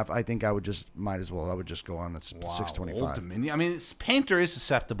 12.5, I think I would might as well. I would just go on the 625. Old Dominion. I mean, Painter is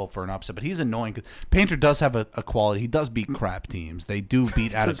susceptible for an upset, but he's annoying because Painter does have a quality. He does beat crap teams. They do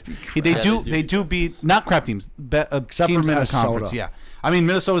beat They do beat not crap teams, except teams for out of Minnesota. conference. Yeah, I mean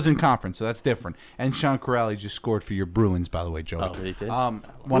Minnesota's in conference, so that's different. And Sean Corrali just scored for your Bruins, by the way, Joey. Oh, they did.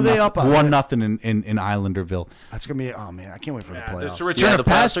 Were they up on 1-0 in Islanderville. That's gonna be. Oh man, I can't wait for the playoffs. It's a return of the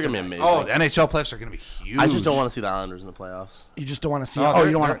pass. playoffs are gonna be amazing. Oh, NHL NHL playoffs are going to be huge. I just don't want to see the Islanders in the playoffs. You just don't want to see. Oh,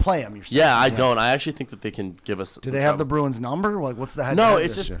 You don't want to play them. You're saying. Yeah, I don't. I actually think that they can give us. Do they have the Bruins number? Like, what's the head? No,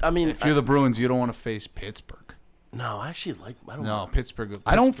 it's just. I mean, If you're the Bruins, you don't want to face Pittsburgh. No, I actually like. I don't. No, Pittsburgh.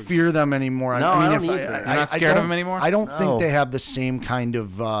 I don't fear them anymore. No, I don't either. You're not scared of them anymore? I don't think No. they have the same kind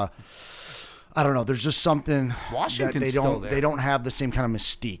of. I don't know. There's just something Washington's that they still don't. there. They don't have the same kind of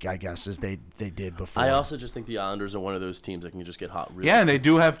mystique, I guess, as they did before. I also just think the Islanders are one of those teams that can just get hot. Really Yeah, and they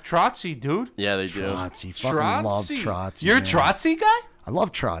do have Trotsy, dude. Yeah, they do. Trotsy, fucking love Trotsy. You're a man. Trotsy guy? I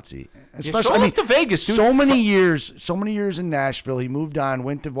love Trotsy, Show us to Vegas, dude. So many years in Nashville. He moved on,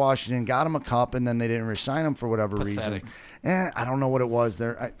 went to Washington, got him a cup, and then they didn't re-sign him for whatever Pathetic. reason. I don't know what it was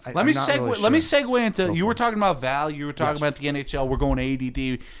there. Let me Really segue into. You were talking about value. You were talking about the NHL. We're going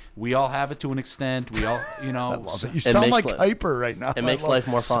ADD. We all have it to an extent. We all, you know. I love it. You sound like Hyper right now. It makes life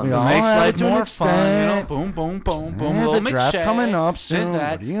more fun. We It all makes have life it to an more fun, you know. extent. Boom, boom, boom, boom. Yeah, Little the draft McShay. coming up There's soon.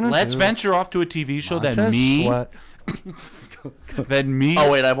 that. What are you gonna Let's do? venture off to a TV show that Montez me, Sweat. that me.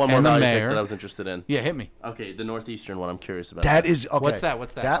 Oh wait, I have one more and the value pick mayor. that I was interested in. Yeah, hit me. Okay, the Northeastern one. I'm curious about. That is okay. What's that?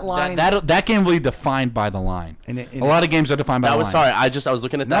 That line. That game will be defined by the line. And a lot of games are defined by That the was line. sorry. I was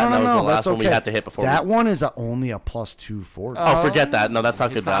looking at that, and that was the last that's one we okay. had to hit before. That one is only a plus 240. Oh, forget that. No, that's not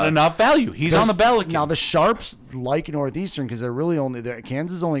good It's not value. enough value. He's on the Pelicans. Now the Sharps like Northeastern because they're really only there.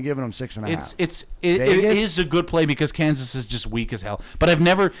 Kansas is only giving them 6.5. It Vegas? is a good play because Kansas is just weak as hell. But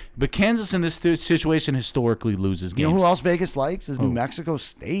Kansas in this situation historically loses games. You know who else Vegas likes is New Mexico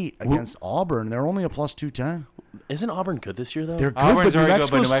State against Auburn. They're only a plus 210. Isn't Auburn good this year though? They're good, Auburn's but New very good,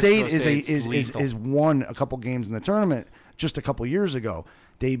 Mexico but New Mexico State State's is lethal. won a couple games in the tournament just a couple years ago.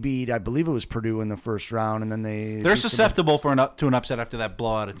 They beat, I believe it was Purdue in the first round, and then They're susceptible to an upset after that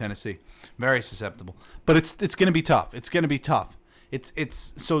blowout of Tennessee. Very susceptible. But it's going to be tough. It's going to be tough.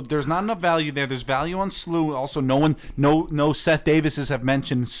 It's so there's not enough value there. There's value on SLU. Also, no Seth Davises have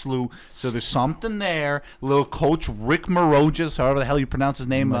mentioned SLU. So there's something there. Little coach Rick Marojas, however the hell you pronounce his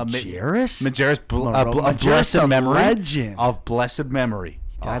name. Majerus? Majerus of Majerus, blessed a memory. legend. Of blessed memory.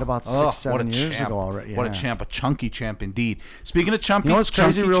 Died about what 7 a years champ. ago already. What a yeah. champ, a chunky champ indeed. Speaking of chunky, You know what's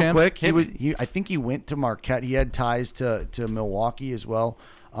crazy, chunky real champs, quick? hit me. I think he went to Marquette. He had ties to Milwaukee as well.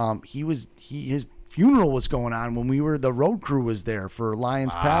 His funeral was going on when the road crew was there for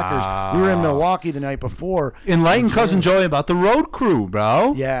Lions Packers. We were in Milwaukee the night before. Enlighten cousin Joey about the road crew,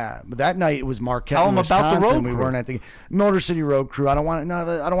 bro. Yeah, but that night it was Marquette. Tell and him about the Wisconsin. road We crew. weren't at the Motor City Road Crew. I don't want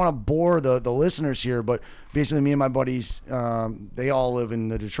to bore the listeners here, but basically me and my buddies, they all live in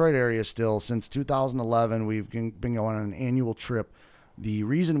the Detroit area still. Since 2011, we've been going on an annual trip. The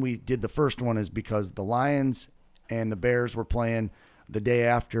reason we did the first one is because the Lions and the Bears were playing the day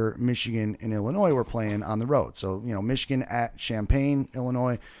after Michigan and Illinois were playing on the road. So, Michigan at Champaign,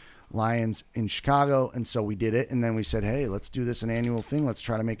 Illinois, Lions in Chicago. And so we did it. And then we said, hey, let's do this an annual thing. Let's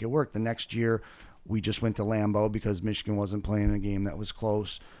try to make it work. The next year, we just went to Lambeau because Michigan wasn't playing a game that was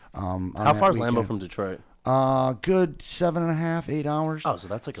close. How far is Lambeau from Detroit? Good 7.5, 8 hours. Oh, so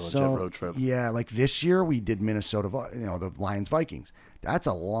that's like a legit road trip. Yeah, like this year we did Minnesota, the Lions Vikings. That's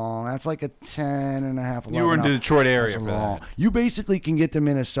like a 10.5. You were in the Detroit area That's for long. that. You basically can get to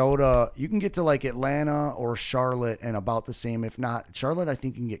Minnesota. You can get to like Atlanta or Charlotte and about the same. If not, Charlotte, I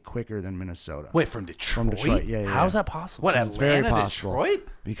think you can get quicker than Minnesota. Wait, from Detroit? From Detroit, yeah. How is that possible? What, It's very Atlanta, possible. Detroit?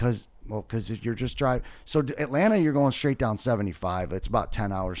 Because if you're just driving. So Atlanta, you're going straight down 75. It's about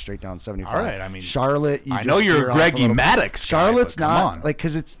 10 hours straight down 75. All right, I mean, Charlotte, I know you're a Greggy Maddox guy, Charlotte's but come not on. like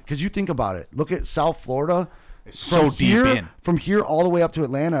because you think about it. Look at South Florida. It's so deep in. From here all the way up to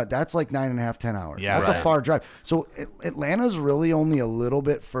Atlanta, that's like 9.5, 10 hours. Yeah, that's right. a far drive. So Atlanta's really only a little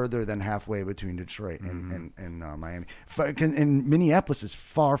bit further than halfway between Detroit and Miami. And Minneapolis is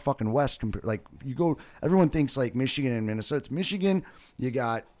far fucking west. Like you go, everyone thinks like Michigan and Minnesota. It's Michigan. You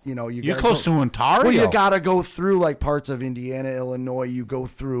got You're close to Ontario. Well, you got to go through like parts of Indiana, Illinois. You go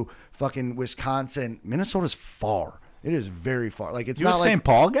through fucking Wisconsin. Minnesota's far. It is very far. Like it's You a not like St.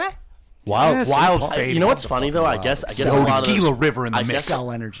 Paul guy? Yeah, St. Wild Paul. fade. You know what's funny though? I guess a lot of Gila River in the I mix. guess-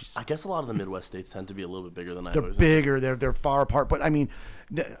 Skull Energies. I guess a lot of the Midwest states tend to be a little bit bigger than I They're always. bigger. They're far apart. But I mean,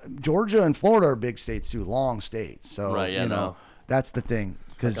 Georgia and Florida are big states too, long states. So Right, yeah, no. that's the thing.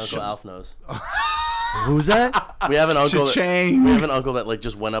 Because Uncle Alf knows. who's that? We have an uncle. Cha-ching. We have an uncle that like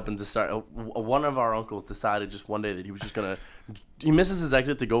just went up and decided. One of our uncles decided just one day that he was just gonna. He misses his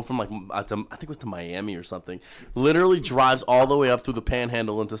exit to go from like I think it was to Miami or something. Literally drives all the way up through the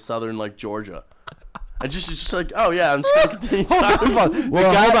Panhandle into southern like Georgia. I just like, oh yeah, I'm just gonna continue driving.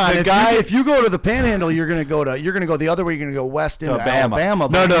 Well, hold on. If you go to the Panhandle, you're gonna go the other way. You're gonna go west into Alabama.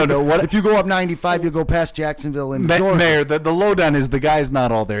 No. What if you go up 95, you'll go past Jacksonville and Georgia. Mayor, the lowdown is the guy's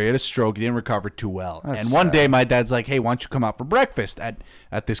not all there. He had a stroke. He didn't recover too well. That's and one sad. day, my dad's like, "Hey, why don't you come out for breakfast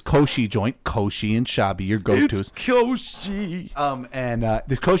at this Koshi joint? Koshi and Shabi, your go-tos." It's Koshi. And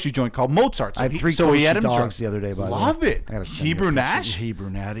this Koshi joint called Mozart. So I had 3 so he had him dogs the other day. By love the way. it. I gotta send you a Hebrew picture. Nash. Hebrew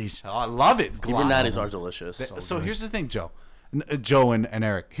Natties. Oh, I love it. Hebrew natties are delicious. So here's the thing, Joe. Joe and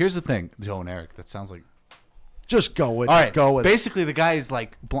Eric. Here's the thing, Joe and Eric. That sounds like. Just go with All it. right. Go with it. Basically, the guy is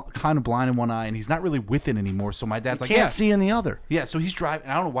like kind of blind in one eye, and he's not really with it anymore. So my dad's like, Can't "Yeah, see in the other. yeah." So he's driving.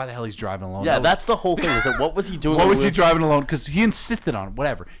 I don't know why the hell he's driving alone. Yeah, that's the whole thing. Is that what was he doing? What was he driving alone? Because he insisted on it.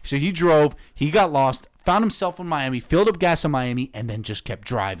 Whatever. So he drove. He got lost. Found himself in Miami. Filled up gas in Miami, and then just kept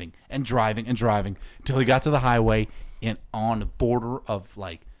driving and driving and driving until he got to the highway and on the border of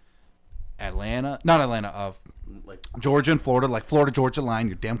like of like Georgia and Florida, like Florida Georgia line.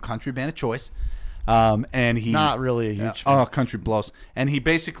 Your damn country band of choice. And he Not really a huge fan. country blows. And he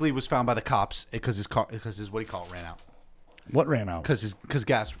basically was found by the cops because his what do you call it, ran out. What ran out? Because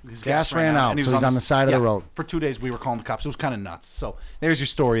gas ran out, and he so was he's on the side of the road. For 2 days, we were calling the cops. It was kind of nuts. So there's your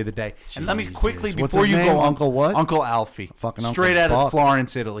story of the day. And let me quickly, What's before his you name? go on, Uncle what? Uncle Alfie. Fucking straight Uncle out of Buck.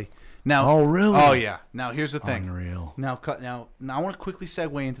 Florence, Italy. Now, Oh, really? Oh yeah. Now here's the thing. Unreal. Now I want to quickly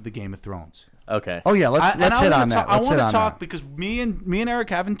segue into the Game of Thrones. Okay. Oh yeah, let's hit on that. I Let's hit want on to talk that. because me and Eric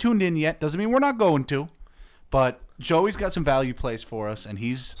haven't tuned in yet. Doesn't mean we're not going to, but Joey's got some value plays for us, and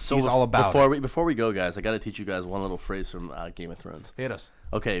he's all about it. Before we go, guys, I got to teach you guys one little phrase from Game of Thrones. Hit us.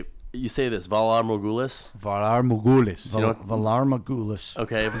 Okay, you say this: Valar Morghulis. Valar Morghulis. Valar Morghulis.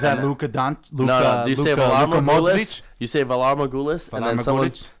 Okay, Is that Luka Doncic? No. Do you say Valar Luka Morghulis? Modric? You say Valar Morghulis, and Valar then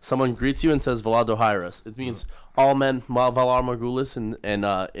Morghulis? someone greets you and says Valar Dohaeris. It means all men. Valar Morghulis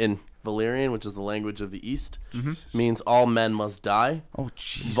in Valyrian, which is the language of the East, means all men must die. Oh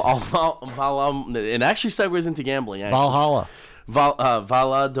Jesus. It actually segues into gambling. Actually. Valhalla.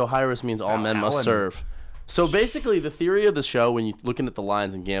 Valar Dohaeris means all men must serve. So basically, the theory of the show, when you're looking at the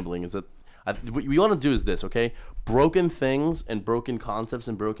lines in gambling, is that what we want to do is this, okay? Broken things and broken concepts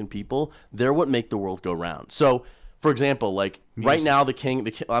and broken people, they're what make the world go round. So, for example, like right now, the king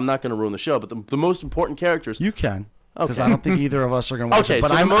I'm not going to ruin the show, but the most important characters. You can. Because Okay. I don't think either of us are going to watch Okay, it. But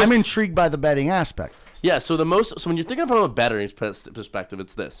so I'm intrigued by the betting aspect. Yeah, so when you're thinking from a betting perspective,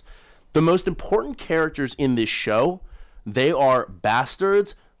 it's this. The most important characters in this show, they are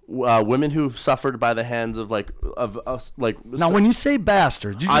bastards, women who've suffered by the hands of us. Now, when you say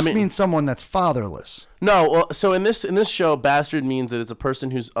bastard, you just mean someone that's fatherless. No, so in this show, bastard means that it's a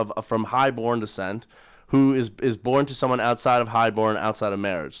person who's from highborn descent, who is born to someone outside of highborn, outside of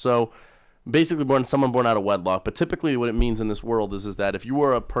marriage. So basically someone born out of wedlock. But typically what it means in this world is that if you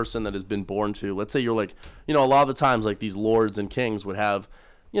were a person that has been born to, let's say you're like, a lot of the times like these lords and kings would have,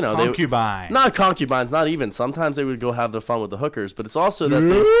 concubines. Not concubines, not even. Sometimes they would go have their fun with the hookers, but it's also that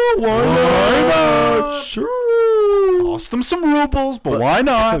Why not? Sure. Cost them some rubles, but why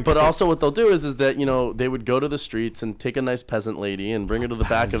not? But also what they'll do is that, they would go to the streets and take a nice peasant lady and bring her to the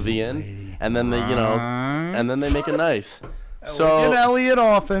back of the inn, and then they make it nice. So Get Elliot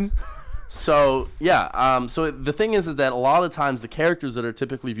often. So yeah, so the thing is that a lot of the times the characters that are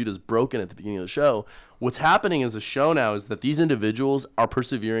typically viewed as broken at the beginning of the show, what's happening as a show now is that these individuals are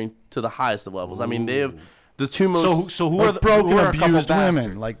persevering to the highest of levels. I mean, they have the two most. So who are the broken, who are a couple abused women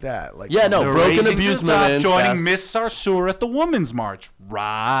bastards? like that? Like Yeah, no, They're broken, raising to abused the top, women joining Miss Sarsur at the Women's March,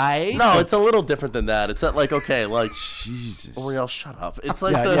 right? No, it's a little different than that. It's not like Jesus. L'Oreal, shut up. It's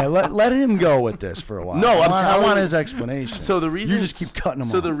like let him go with this for a while. No, I want his explanation. So the reason you just keep cutting him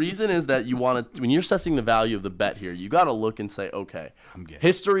So off. the reason is that you want to, when you're assessing the value of the bet here, you got to look and say, okay,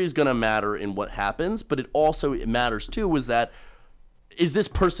 history is going to matter in what happens, but it matters too. Is this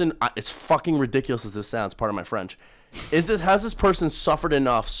person? It's fucking ridiculous as this sounds. Pardon my French. Has this person suffered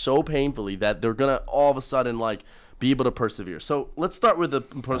enough so painfully that they're gonna all of a sudden be able to persevere? So let's start with the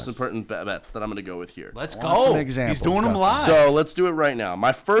important bets that I'm gonna go with here. Let's I want go. some examples, He's doing them Guthrie. live. So let's do it right now.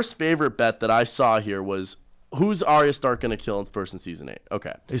 My first favorite bet that I saw here was who's Arya Stark gonna kill in first in season 8?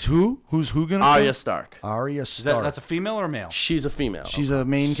 Okay, Is who? Who's who gonna? Arya kill? Stark. Arya Stark. That's a female or a male? She's a female. She's a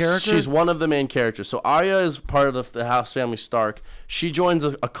main character. She's one of the main characters. So Arya is part of the house family Stark. She joins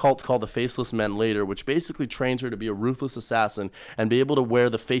a cult called the Faceless Men later, which basically trains her to be a ruthless assassin and be able to wear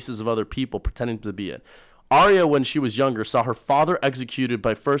the faces of other people pretending to be it. Arya, when she was younger, saw her father executed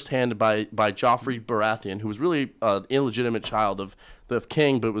by Joffrey Baratheon, who was really an illegitimate child of the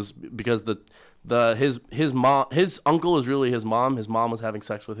king, but it was because the His uncle is really his mom. His mom was having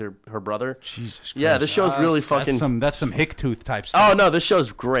sex with her brother. Jesus Christ. Yeah, this show's really fucking. That's some hick tooth type stuff. Oh no, this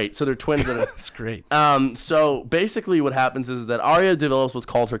show's great. So they're twins. That's great. So basically, what happens is that Arya develops what's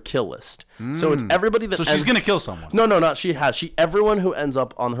called her kill list. So it's everybody that. So she's gonna kill someone. No, not she has. Everyone who ends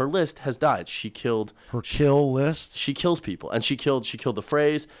up on her list has died. She killed. Her kill list. She kills people, and she killed the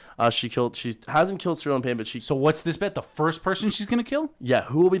Freys. She hasn't killed Cyril Payne, but she. So what's this bet? The first person she's gonna kill? Yeah,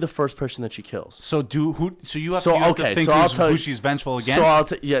 who will be the first person that she kills? So you have to think who she's vengeful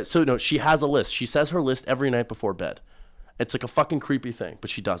against. So no, she has a list. She says her list every night before bed. It's like a fucking creepy thing, but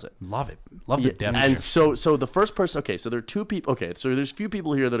she does it. Love it. Love the depth. And so the first person. Okay, so there are two people. Okay, so there's a few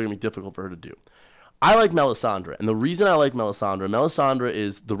people here that are gonna be difficult for her to do. I like Melisandre, and the reason I like Melisandre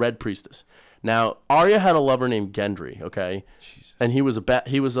is the Red Priestess. Now, Arya had a lover named Gendry, okay? Jesus. And he was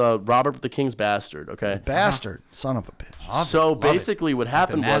a Robert the King's bastard, okay? Bastard. Son of a bitch. So basically what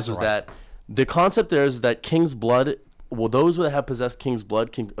happened was that the concept there is that King's blood, well, those that have possessed King's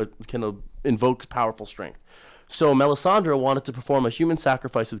blood can invoke powerful strength. So Melisandre wanted to perform a human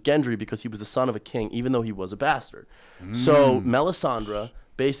sacrifice with Gendry because he was the son of a king, even though he was a bastard. So Melisandre,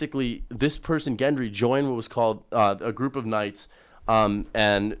 basically, this person, Gendry, joined what was called a group of knights,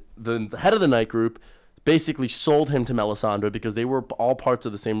 and the head of the knight group basically sold him to Melisandre because they were all parts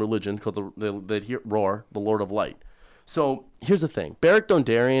of the same religion called the Lord of Light. So here's the thing. Beric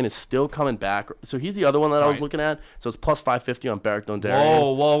Dondarrion is still coming back. So he's the other one that I was looking at. So it's plus 550 on Beric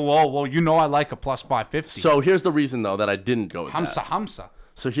Dondarrion. Whoa. You know I like a plus 550. So here's the reason, though, that I didn't go with that. Hamsa.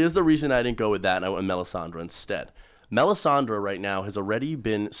 So here's the reason I didn't go with that, and I went with Melisandre instead. Melisandre right now has already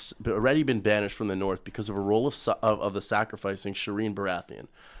been banished from the north because of a role of the sacrificing Shireen Baratheon.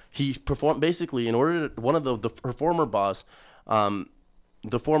 He performed basically in order to one of her former boss,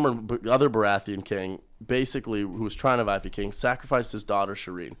 the former other Baratheon king, basically who was trying to vie for king, sacrificed his daughter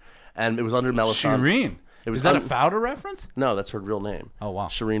Shireen, and it was under Melisandre. Shireen. Is that a Fowler reference? No, that's her real name. Oh, wow.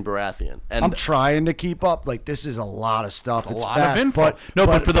 Shireen Baratheon. And I'm trying to keep up. Like, this is a lot of stuff. It's a lot fast, of info.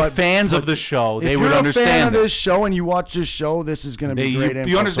 But for the fans of the show, they would understand. If you're a fan of this show and you watch this show, this is going to be great info.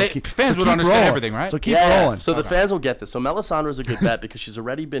 You understand, fans would understand everything, right? So keep rolling. So the fans will get this. So Melisandre is a good bet because she's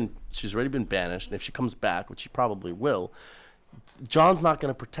already been banished, and if she comes back, which she probably will, Jon's not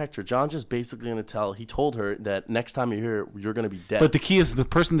going to protect her. Jon's just basically going to he told her that next time you're here, you're going to be dead. But the key is the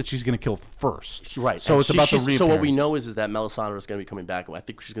person that she's going to kill first. Right. So it's about the reappearance. So what we know is that Melisandre is going to be coming back. I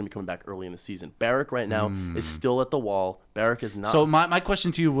think she's going to be coming back early in the season. Beric right now is still at the wall. Beric is not. So my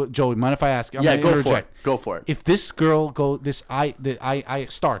question to you, Joey, mind if I ask? Go for it. Go for it. If this girl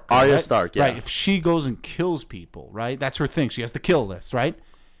Arya Stark. Arya Stark, yeah. Right. If she goes and kills people, right? That's her thing. She has the kill list, right?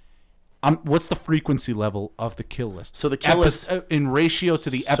 What's the frequency level of the kill list? So the kill list in ratio to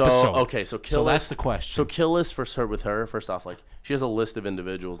the episode. Okay, so kill list. That's the question. So kill list first off, like she has a list of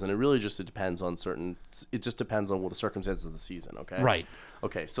individuals, and it really just depends on It just depends on what the circumstances of the season. Okay. Right.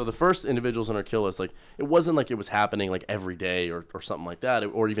 Okay. So the first individuals on our kill list, like it wasn't like it was happening like every day or something like that,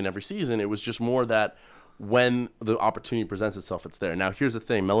 or even every season. It was just more that when the opportunity presents itself, it's there. Now here's the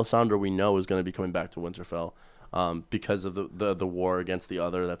thing: Melisandre, we know, is going to be coming back to Winterfell. Because of the war against the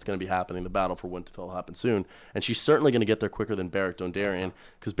other that's going to be happening. The battle for Winterfell will happen soon. And she's certainly going to get there quicker than Beric Dondarrion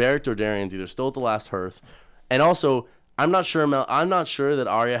because Beric Dondarrion's either still at the last hearth. And also, I'm not sure that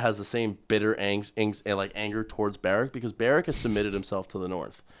Arya has the same bitter anger towards Beric because Beric has submitted himself to the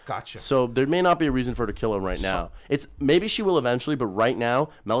north. Gotcha. So there may not be a reason for her to kill him right now. It's maybe she will eventually, but right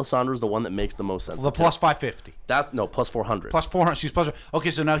now, Melisandre is the one that makes the most sense. The plus 550. Plus 400. Plus 400. She's plus. Okay,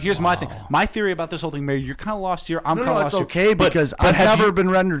 so now here's my thing. My theory about this whole thing, Mary, you're kind of lost here. I'm kind of lost here. It's okay because I've never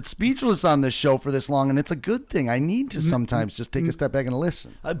been rendered speechless on this show for this long, and it's a good thing. I need to sometimes just take a step back and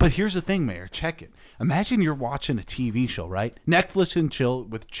listen. But here's the thing, Mayor. Check it. Imagine you're watching a TV show, right? Netflix and chill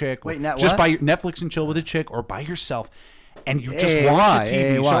with a chick. Netflix and chill with a chick or by yourself. And you just watch a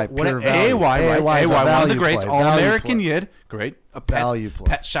TV show. AY, one of the greats, All-American Yid. Great. Value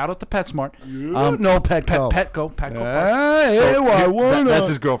play. Shout out to PetSmart. No, Petco. Petco. That's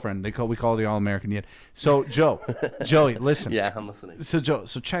his girlfriend. We call the All-American Yid. So, Joey, listen. Yeah, I'm listening.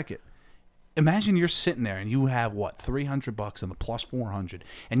 So check it. Imagine you're sitting there and you have $300 and the plus 400,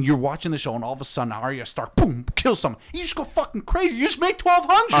 and you're watching the show, and all of a sudden Arya Stark, boom, kill someone. You just go fucking crazy. You just make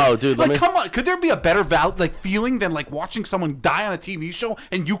 1,200. Oh, dude, come on. Could there be a better feeling than watching someone die on a TV show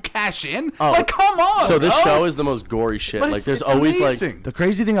and you cash in? Come on. So this show is the most gory shit. But there's always amazing. The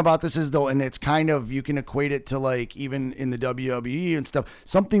crazy thing about this is though, and it's kind of you can equate it to even in the WWE and stuff,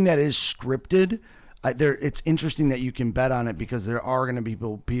 something that is scripted. It's interesting that you can bet on it because there are going to be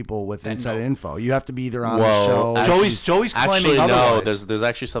people with inside info. You have to be either on the show. Joey's claiming no. otherwise. There's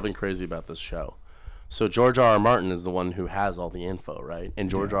actually something crazy about this show. So George R.R. Martin is the one who has all the info, right? And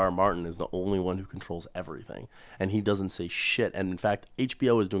George R.R. Martin is the only one who controls everything, and he doesn't say shit. And in fact,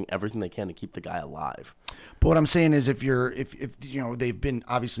 HBO is doing everything they can to keep the guy alive. But what I'm saying is, if they've been,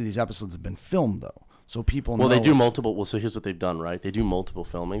 obviously these episodes have been filmed though, so people know. Well, they do multiple. Well, so here's what they've done, right? They do multiple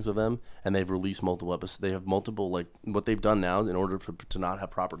filmings of them, and they've released multiple episodes. They have multiple, like what they've done now, in order to not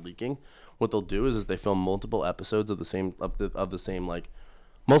have proper leaking. What they'll do is they film multiple episodes of the same like.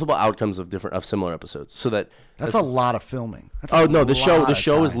 Multiple outcomes of similar episodes, so that's a lot of filming. The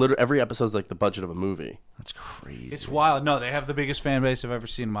show is literally every episode is like the budget of a movie. That's crazy. It's wild. No, they have the biggest fan base I've ever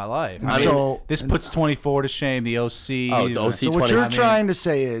seen in my life. This puts 24 to shame. The OC. The OC. So what you're trying to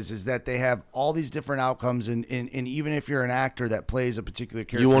say is that they have all these different outcomes, and even if you're an actor that plays a particular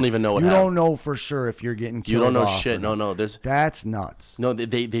character, you won't even know. You don't know for sure if you're getting killed. You don't know off shit. No. That's nuts. No,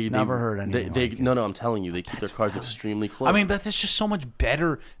 they never heard anything. No, I'm telling you, they keep their cards extremely close. I mean, but that's just so much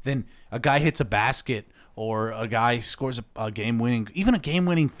better than a guy hits a basket or a guy scores a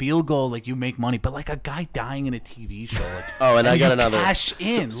game-winning field goal. Like, you make money, but like a guy dying in a TV show. Like, and I got another. Cash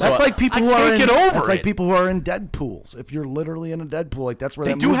in. That's like people who are in. That's like people who are in Deadpools. If you're literally in a Deadpool, like that's where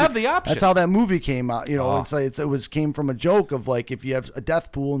they do have the option. That's how that movie came out. You know, it came from a joke of like if you have a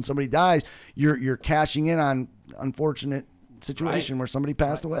death pool and somebody dies, you're cashing in on unfortunate situation where somebody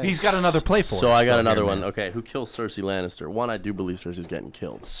passed away. He's got another play for. So I got another one. Okay, who kills Cersei Lannister? One, I do believe Cersei's getting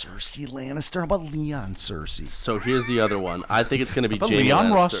killed. Cersei Lannister? How about Leon Cersei? So here's the other one. I think it's going to be Jaime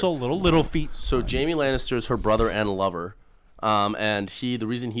Leon Lannister. Russell, little feet. So Jaime Lannister is her brother and lover. And the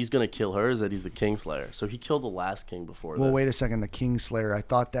reason he's going to kill her is that he's the Kingslayer. So he killed the last king before that. Well, wait a second. The Kingslayer. I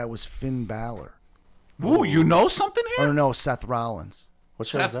thought that was Finn Balor. Ooh, you know something here? Or no, Seth Rollins. What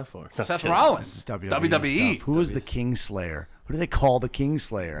show is that for? Seth Rollins. WWE. Who is the Kingslayer? Who do they call the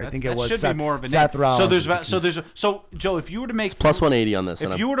Kingslayer? I think it was should Seth, be more of a Seth name. Rollins. So Joe, if you were to make plus 180 on this,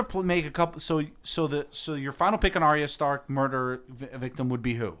 if you were to make a couple, so your final pick on Arya Stark murder victim would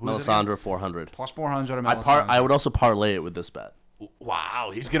be who? Melisandre 400 plus 400. I would also parlay it with this bet. Wow,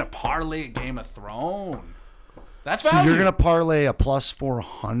 he's gonna parlay a Game of Thrones. That's so value. You're gonna parlay a plus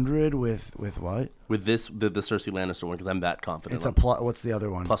 400 with what? With the Cersei Lannister one because I'm that confident. It's a plus. What's the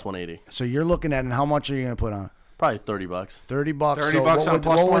other one? Plus 180. So you're looking at, and how much are you gonna put on? Probably $30. $30. $30 so on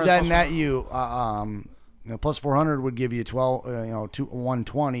plus what would that net you? Plus 400 would give you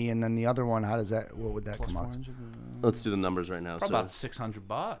 120, and then the other one, how does that? What would that plus come out? Let's do the numbers right now. Probably about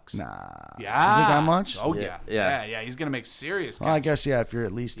 $600. Nah. Yeah. Is it that much? Oh yeah. He's gonna make serious. Well, I guess if you're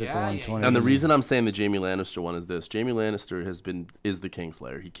at least at the 120. And the reason I'm saying the Jaime Lannister one is this: Jaime Lannister is the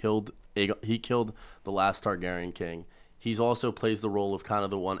Kingslayer. He killed the last Targaryen king. He's also plays the role of kind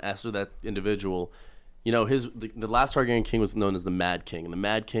of the one after that individual. You know, the last Targaryen king was known as the Mad King, and the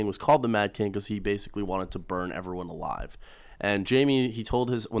Mad King was called the Mad King because he basically wanted to burn everyone alive. And Jaime, he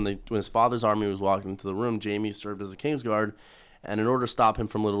told when his father's army was walking into the room, Jaime served as a Kingsguard, and in order to stop him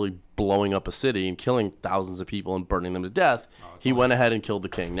from literally blowing up a city and killing thousands of people and burning them to death, he went ahead and killed the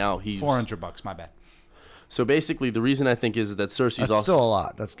king. Now he's $400. My bad. So basically, the reason I think is that Cersei's That's also still a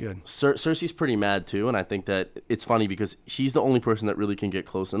lot. That's good. Cersei's pretty mad too, and I think that it's funny because he's the only person that really can get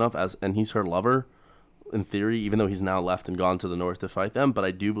close enough and he's her lover. In theory, even though he's now left and gone to the north to fight them, but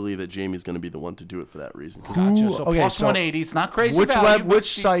I do believe that Jaime's going to be the one to do it for that reason. Gotcha. So plus 180, it's not crazy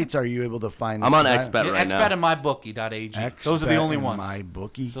Which sites are you able to find this? I'm on XBet right now. XBet and MyBookie.ag. Those are the only ones.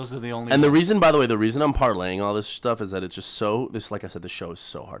 MyBookie. Those are the only And ones. the reason, by the way, I'm parlaying all this stuff is that it's just like I said, the show is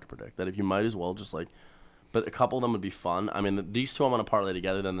so hard to predict that if you might as well just but a couple of them would be fun. I mean, these two I'm going to parlay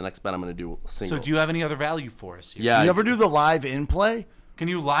together, then the next bet I'm going to do single. So do you have any other value for us here? Yeah. Do you ever do the live in play? Can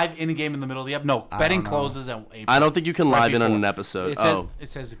you live in a game in the middle of the episode? No, betting closes at April. I don't think you can live in on an episode. It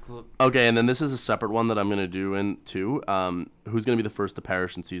says okay, and then this is a separate one that I'm going to do in too. Who's going to be the first to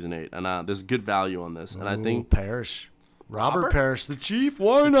perish in season 8? And there's good value on this. And I think Parrish. Robert Parrish, the Chief.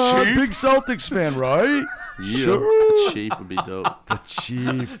 Why not? Big Celtics fan, right? Yeah, sure. The Chief would be dope. The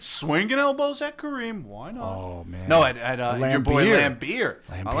Chief. Swinging elbows at Kareem. Why not? Oh, man. No, at your boy Lambeer.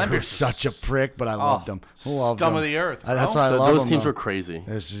 Lambeer's such a prick, but I loved him. Scum of the earth. That's why I love him. Those teams were crazy.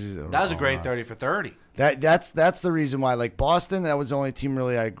 That was a great 30 for 30. That's the reason why. Like Boston, that was the only team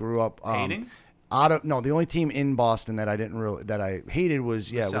really I grew up hating. The only team in Boston that I hated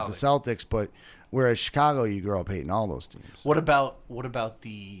was the Celtics. But whereas Chicago, you grew up hating all those teams. What about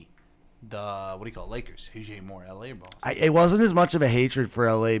the the what do you call it, Lakers? Who you hate more, LA or Boston? It wasn't as much of a hatred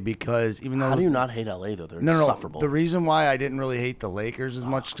for LA because even though How do you not hate LA though? They're insufferable. The reason why I didn't really hate the Lakers as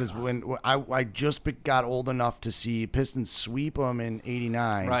much because when I just got old enough to see Pistons sweep them in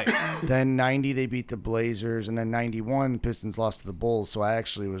 '89, Right. Then '90 they beat the Blazers, and then '91 Pistons lost to the Bulls. So I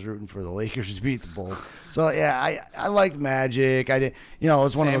actually was rooting for the Lakers to beat the Bulls. So yeah, I liked Magic. I did, it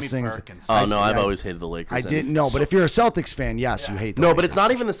was one of those things. Perkins. I've always hated the Lakers. I didn't know, but if you're a Celtics fan, yes, you hate the No, Lakers. but it's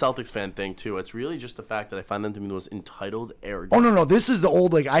not even the Celtics fan thing too. It's really just the fact that I find them to be the most entitled, arrogant. Oh no, this is the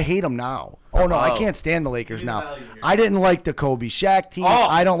old I hate them now. Oh no, I can't stand the Lakers now. I didn't like the Kobe Shaq team.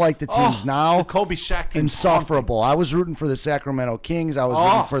 I don't like the teams now. The Kobe Shaq team Insufferable. I was rooting for the Sacramento Kings. I was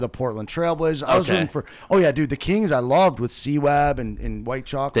rooting for the Portland Trailblazers. I was rooting for. Oh yeah, dude, the Kings I loved with C-Web and White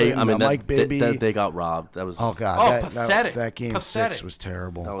Chocolate. Mike Bibby. They got robbed. That was. Oh god, pathetic. That game Pathetic. 6 was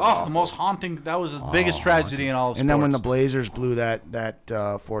terrible. The most haunting. That was the biggest tragedy in all of sports. And then when the Blazers blew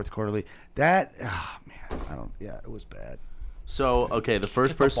that fourth quarter lead, man, it was bad. So okay, the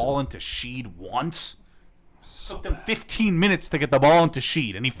first get person the ball into Sheed once. Took them 15 minutes to get the ball into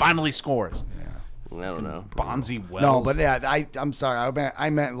Sheed, and he finally scores. I don't know. Bonzi Wells. No, but yeah, I'm sorry. I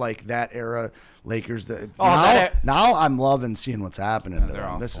meant like that era Lakers. Now I'm loving seeing what's happening to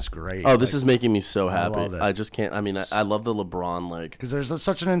them. This is great. Oh, this is making me so happy. love it. I just can't. I mean, I love the LeBron because there's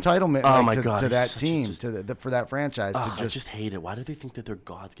such an entitlement to that team, for that franchise. I just hate it. Why do they think that they're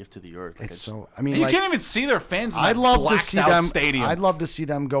God's gift to the earth? Like, it's so. I mean, you can't even see their fans. In I'd love to see them. Stadium. I'd love to see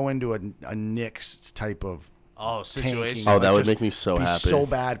them go into a Knicks type of. Situation. Oh, that would make me so happy. So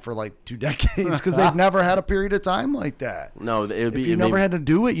bad for like 2 decades because they've never had a period of time like that. No, it would be. If you never had to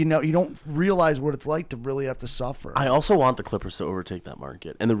do it, you don't realize what it's like to really have to suffer. I also want the Clippers to overtake that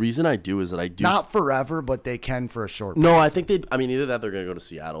market, and the reason I do is that I do not forever, but they can for a short. No, I think they. I mean, either that they're going to go to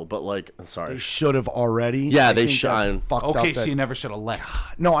Seattle, but I'm sorry, they should have already. Yeah, they should. Okay, so you never should have left.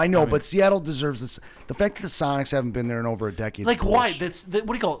 God, no, I know, but Seattle deserves this. The fact that the Sonics haven't been there in over a decade. Like why? What do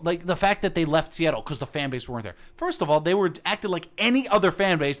you call it? Like the fact that they left Seattle because the fan base weren't there. First of all, they were acted like any other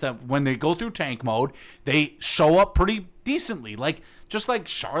fan base that when they go through tank mode, they show up pretty decently, just like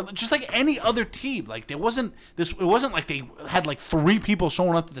Charlotte, just like any other team. Like it wasn't like they had like 3 people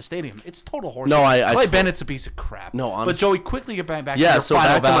showing up to the stadium. It's total horseshit. No, Clay Bennett's a piece of crap. No, honestly. But Joey, quickly get back yeah, to your so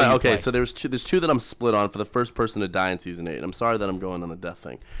final back to value okay, play. so there's 2 that I'm split on for the first person to die in season 8. I'm sorry that I'm going on the death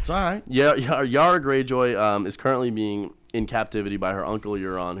thing. It's all right. Yeah, Yara Greyjoy is currently being in captivity by her uncle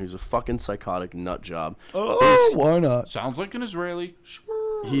Euron, who's a fucking psychotic nut job. Oh, why not? Sounds like an Israeli.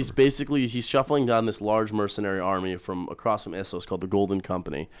 Sure. He's shuffling down this large mercenary army from across from Essos called the Golden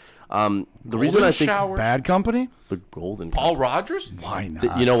Company. The reason I think Bad Company? the Golden Paul Rogers? Why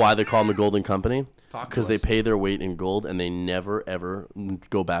not? You know why they call them the Golden Company? Talk to Because they us. pay their weight in gold and they never ever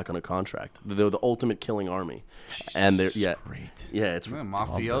go back on a contract. They're the ultimate killing army, and they're great. yeah, it's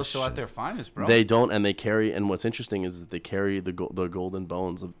Mafioso at their finest, bro. they don't, and they carry. And what's interesting is that they carry the golden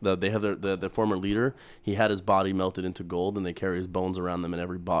bones. They have their former leader. He had his body melted into gold, and they carry his bones around them in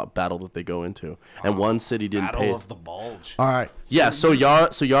every battle that they go into. And one city didn't Battle pay. of the Bulge. All right. Yeah, so Yara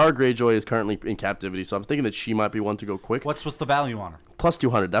Greyjoy is currently in captivity, so I'm thinking that she might be one to go quick. What's the value on her? Plus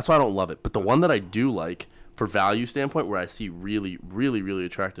 200. That's why I don't love it. But the one that I do like, for value standpoint, where I see really, really, really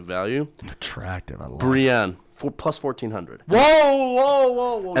attractive value, Attractive. I love it. Brienne, plus 1400.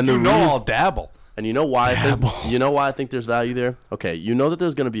 Whoa. And And I'll dabble. And you know why I think there's value there? Okay, you know that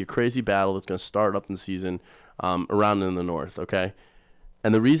there's going to be a crazy battle that's going to start up in the season around in the north, okay?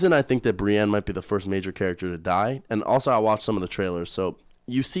 And the reason I think that Brienne might be the first major character to die, and also I watched some of the trailers, so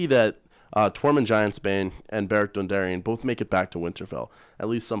you see that Tormund Giantsbane and Beric Dondarrion both make it back to Winterfell, at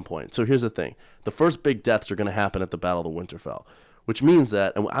least some point. So here's the thing. The first big deaths are going to happen at the Battle of Winterfell, which means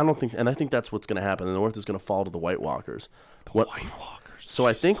that, and I think that's what's going to happen. The North is going to fall to the White Walkers. White Walkers. So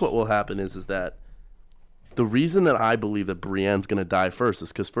I think what will happen is that the reason that I believe that Brienne's going to die first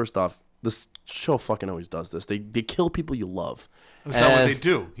is because, first off, this show fucking always does this. They kill people you love. Is that what they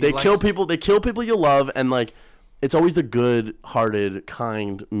do? They kill people you love, and like, it's always the good-hearted,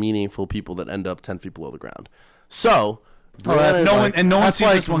 kind, meaningful people that end up 10 feet below the ground. So, no one sees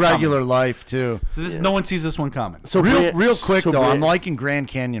like this one regular coming. life too. So no one sees this one coming. so Real quick so though, I'm liking Grand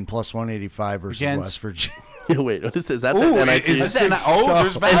Canyon plus 185 versus Against- West Virginia. Wait, what is that? Ooh, the NIT? is that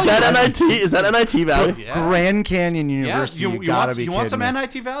there's value. Is that NIT? Is that NIT value? Yeah. Grand Canyon Yeah, University. you gotta want, be you want kidding some me.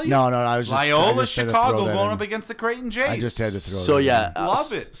 NIT value? No, I was just Loyola, I just had to Chicago throw that going in. up against the Creighton Jays. I just had to throw. So that in. yeah,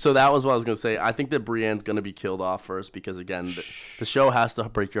 Love it. So that was what I was gonna say. I think that Brienne's gonna be killed off first because again, the show has to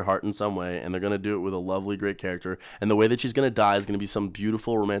break your heart in some way, and they're gonna do it with a lovely, great character. And the way that she's gonna die is gonna be some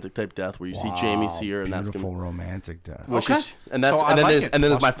beautiful romantic type death where you see Jamie see her, and that's beautiful gonna romantic death. Okay. and that's So I and then like there's it. and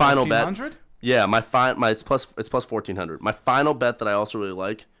then there's Plus my final bet. 1400? Yeah, it's plus 1400. My final bet that I also really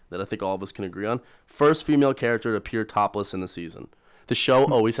like, that I think all of us can agree on. First female character to appear topless in the season. The show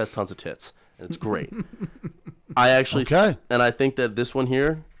always has tons of tits, and it's great. I actually, and I think that this one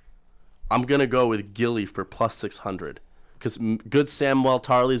here, I'm going to go with Gilly for plus 600. Because good Samuel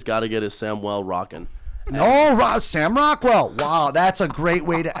Tarley's got to get his Samwell rocking. No, Sam Rockwell. Wow, that's a great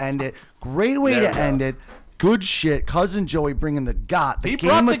way to end it. Great way to end it. Good shit. Cousin Joey bringing the GOT. He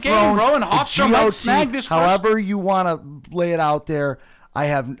brought the game, bro, and Hofstra might snag this however you want to lay it out there. I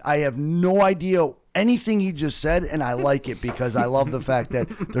have no idea anything he just said, and I like it because I love the fact that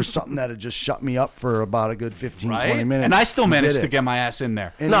there's something that had just shut me up for about a good 15, 20 minutes. And I still managed to get my ass in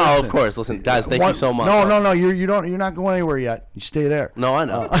there. And listen, of course. Listen, guys, thank you so much. No, you're not going anywhere yet. You stay there. No, I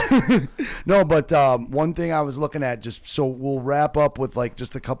know. No, but one thing I was looking at, just so we'll wrap up with like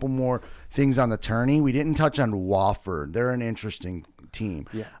just a couple more things on the tourney. We didn't touch on Wofford. They're an interesting team.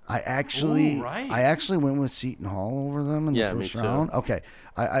 Yeah. I actually went with Seton Hall over them in the first round. Okay.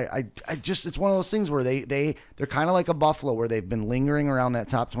 I just, it's one of those things where they're kind of like a Buffalo where they've been lingering around that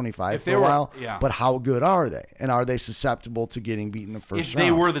top 25 for a while. Yeah. But how good are they? And are they susceptible to getting beaten the first round? If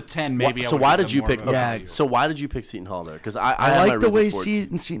they were the 10, maybe. So why did you pick? So why did you pick Seton Hall there? Because I like the way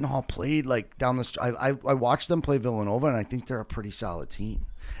Seton Hall played. Like down the, I watched them play Villanova, and I think they're a pretty solid team.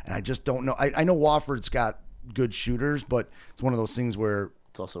 And I just don't know. I know Wofford's got good shooters, but it's one of those things where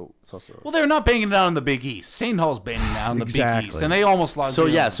it's also well, they're not banging down in the Big East. St. Hall's banging down in the Big East, and they almost lost.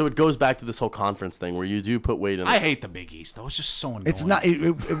 So so it goes back to this whole conference thing where you do put weight in. I hate the Big East. That was just so annoying. It's not.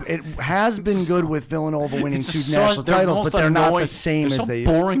 It has been good with Villanova winning 2 national titles, but they're not the same as they.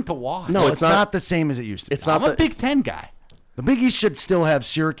 Boring to watch. No, it's not the same as it used to. It's not. I'm a Big Ten guy. The Big East should still have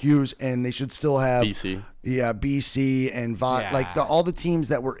Syracuse, and they should still have BC. Yeah, BC and all the teams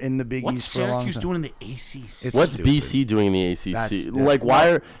that were in the Big East for a long time. What's Syracuse doing in the ACC? What's BC doing in the ACC? Why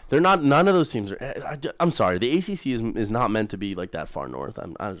are they're not? None of those teams are. I'm sorry, the ACC is not meant to be like that far north.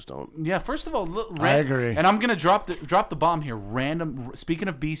 I just don't. Yeah, first of all, I agree. And I'm gonna drop the bomb here. Speaking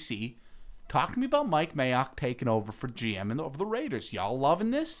of BC. Talk to me about Mike Mayock taking over for GM of the Raiders. Y'all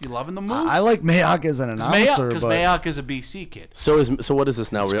loving this? You loving the moves? I like Mayock as an announcer. Because Mayock is a BC kid. So what is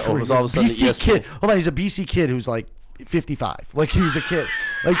this now? All of a sudden, BC kid. Hold on, he's a BC kid who's like 55. Like he was a kid.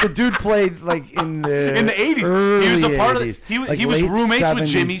 Like the dude played like in the 80s. He was a part 80s. of the, like he was roommates 70s. with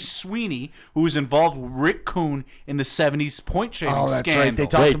Jimmy Sweeney, who was involved with Rick Kuhn in the 70s point shaving scandal. Right. They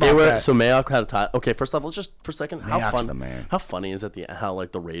talked about that. So Mayock had a tie. Okay, first off, let's just for a second. Mayock's the man. How funny is it how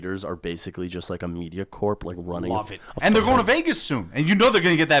like the Raiders are basically just like a media corp like running. Love it. And they're going to Vegas soon, and you know they're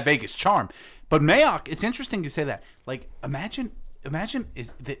going to get that Vegas charm. But Mayock, it's interesting to say that. Like imagine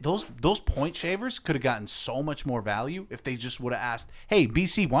those point shavers could have gotten so much more value if they just would have asked, "Hey,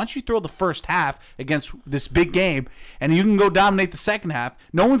 BC, why don't you throw the first half against this big game, and you can go dominate the second half?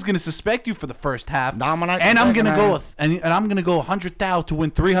 No one's going to suspect you for the first half, and I'm going to go and I'm going to go 100,000 to win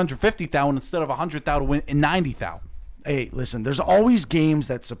 350,000 instead of 100,000 to win 90,000." Hey, listen, there's always games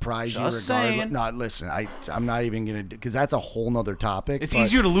that surprise you regardless. Saying. No, listen, I'm not even going to, because that's a whole nother topic. It's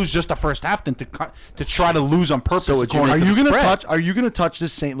easier to lose just the first half than to try to lose on purpose. So are you going to touch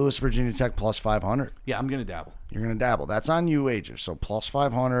this St. Louis Virginia Tech plus 500? Yeah, I'm going to dabble. You're going to dabble. That's on you, wagers. So plus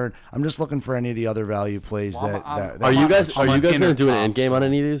 500. I'm just looking for any of the other value plays Are you guys going to do an end game on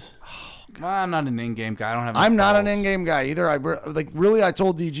any of these? Well, I'm not an in-game guy. I don't have. I'm not an in-game guy either. I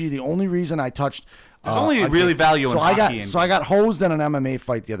told DG the only reason I touched. There's only really value in hockey. I got hosed in an MMA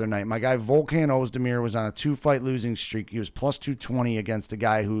fight the other night. My guy Volkan Ozdemir was on a 2-fight losing streak. He was plus 220 against a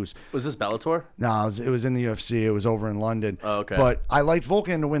guy who's. Was this Bellator? No, it was in the UFC. It was over in London. Oh, okay. But I liked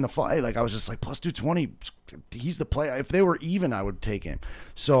Volkan to win the fight. Like I was just like plus 220. He's the player. If they were even, I would take him.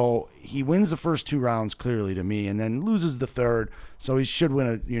 So he wins the first 2 rounds clearly to me, and then loses the third. So he should win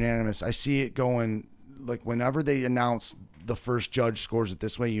a unanimous. I see it going like whenever they announce the first judge scores it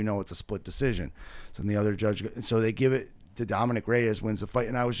this way, you know it's a split decision. So the other judge, so they give it to Dominic Reyes, wins the fight,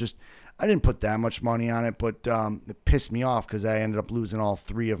 and I didn't put that much money on it, but it pissed me off because I ended up losing all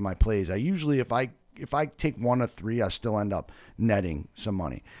 3 of my plays. I usually, if I take 1 of 3, I still end up netting some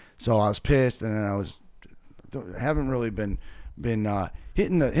money. So I was pissed, and then haven't really been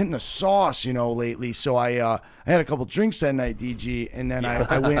hitting the sauce, lately. So I had a couple drinks that night, DG, and then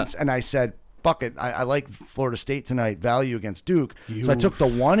I went and I said, fuck it, I like Florida State tonight, value against Duke. So I took the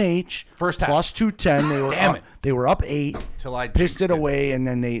 1H first half plus 210. They were up 8. Till I pissed it away, and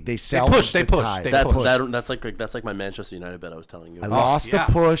then they salvaged They pushed. That's like my Manchester United bet I was telling you. I lost the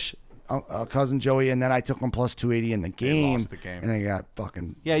push, cousin Joey, and then I them plus 280 in the game. They lost the game. And they got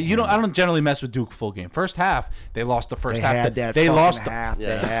fucking. Yeah, I don't generally mess with Duke full game. First half, they lost the first half. They lost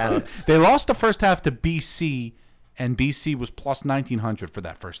the first half to BC. and BC was plus 1,900 for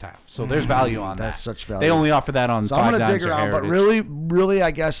that first half. So there's value on that. That's such value. They only offer that on So 5 I'm gonna dimes dig or around, but Heritage. really, I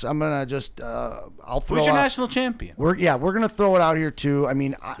guess I'm gonna just I'll throw Who's your out- national champion? We're gonna throw it out here too. I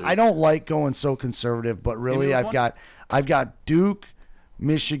mean, I don't like going so conservative, but really, Give me I've got Duke,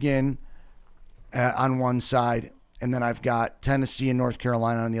 Michigan on one side, and then I've got Tennessee and North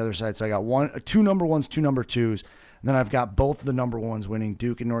Carolina on the other side. So I got two number ones, two number twos. And then I've got both of the number ones winning,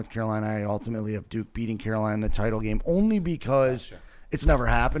 Duke and North Carolina. I ultimately have Duke beating Carolina in the title game only because it's never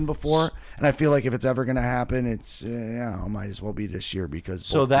happened before. And I feel like if it's ever going to happen, it's might as well be this year because.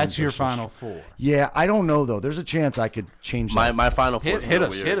 So both that's teams are your so final four. Yeah, I don't know though. There's a chance I could change that. My final four. Hit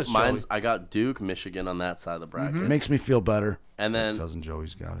us, Mine's Joey. I got Duke, Michigan on that side of the bracket, Makes me feel better. and then Cousin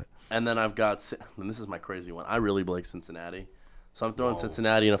Joey's got it. and then I've got. And this is my crazy one. I really like Cincinnati, so I'm throwing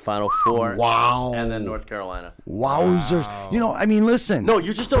Cincinnati in a final four. Wow. And then North Carolina. Wowzers. I mean, listen. No,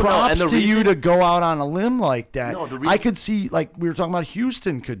 you just don't know. Props And the to you reason- to go out on a limb like that. No, the I reason- could see, like we were talking about,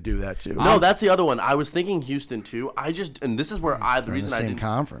 Houston could do that too. No, that's the other one. I was thinking Houston too. And this is where the They're in the reason I same didn't.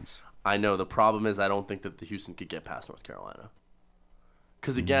 conference. I know the problem is I don't think that the Houston could get past North Carolina.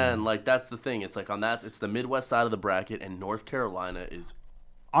 Because again, like that's the thing. It's like it's the Midwest side of the bracket, and North Carolina is.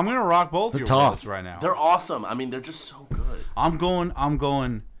 I'm gonna rock both your tough. worlds right now. They're awesome. I mean, they're just so good. I'm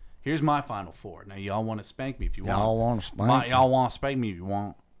going. Here's my final four. Now y'all want to spank me if you want. Y'all want to spank. Y'all want to spank me if you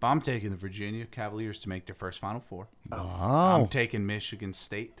want. But I'm taking the Virginia Cavaliers to make their first Final Four. Wow. I'm taking Michigan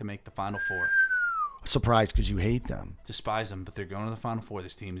State to make the Final Four. Surprised because you hate them. Despise them, but they're going to the Final Four.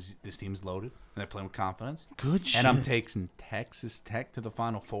 This team is loaded, and they're playing with confidence. Good shit. And I'm taking Texas Tech to the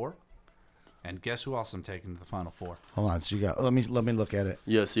Final Four. And guess who else I'm taking to the Final Four? Hold on. So you got. Let me look at it.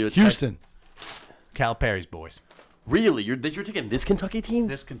 Yeah, so you're Houston. Calipari's boys. Really, you're taking this Kentucky team?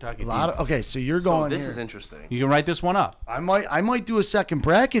 This Kentucky A lot team. of. Okay, so you're So going. this here. is interesting. You can write this one up. I might do a second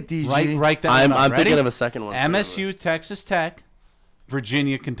bracket, DJ. Write that I'm one up. Ready? thinking of a second one. MSU, Texas Tech,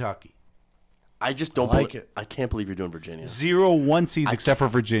 Virginia, Kentucky. I just don't like believe it. I can't believe you're doing Virginia. 0-1 seeds except for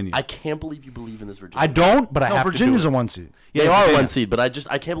Virginia. I can't believe you believe in this Virginia. I don't, but I No, have Virginia's to a do it. 1 seed. They Yeah, are Virginia. one seed, but I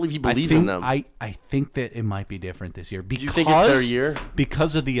can't believe you believe think, in them. I think that it might be different this year because you think it's their year?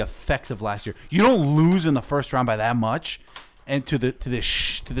 Because of the effect of last year. You don't lose in the first round by that much, and to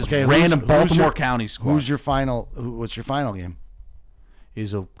this Okay, random who's Baltimore your- County squad. Who's your final? What's your final game?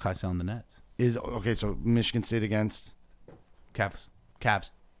 is Kaisel on the Nets? Okay, so Michigan State against Cavs.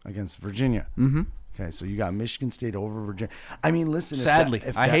 Virginia. Mm-hmm. Okay, so you got Michigan State over Virginia. I mean, listen. Sadly,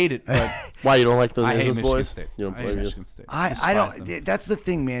 I hate it, but Why you don't like those I hate Izzo's Michigan boys? State. You don't I play hate with Michigan State. I Despise don't. them. That's the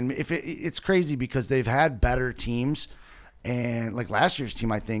thing, man. If it's crazy because they've had better teams, and like last year's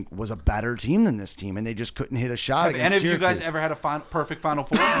team, I think was a better team than this team, and they just couldn't hit a shot Have against any of you guys Syracuse. ever had a perfect Final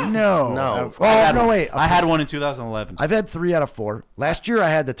Four? No, No. Oh no, wait. I had one in 2011. I've had 3 out of 4. Last year, I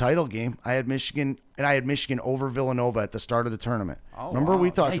had the title game. I had Michigan, and I had Michigan over Villanova at the start of the tournament. Remember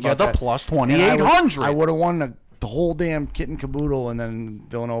we talked Yeah, about the that? plus And 2,800. I would have won the whole damn kit and caboodle, and then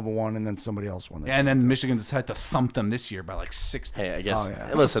Villanova won, and then somebody else won. And then Michigan decided to thump them this year by like 60. Hey, I guess. Oh,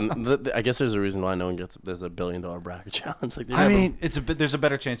 yeah. Listen, I guess there's a reason why no one gets. There's a $1 billion bracket challenge. Like they I never- mean, There's a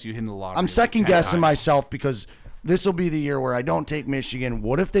better chance you hit in the lottery. I'm like second 10 guessing times. myself because this will be the year where I don't take Michigan.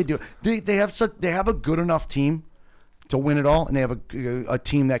 What if they do? They have a good enough team to win it all, and they have a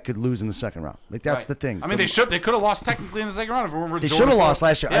team that could lose in the second round. Like that's Right. the thing. I mean, they could have lost technically in the second round if it weren't for They Jordan should have Poole. lost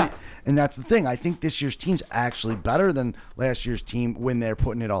last year. Yeah. And that's the thing. I think this year's team's actually better than last year's team when they're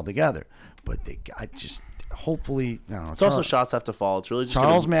putting it all together. But hopefully, I don't know. it's also shots have to fall. It's really just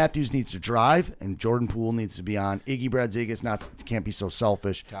Charles gonna, Matthews needs to drive, and Jordan Poole needs to be on. Iggy Brazdeikis can't be so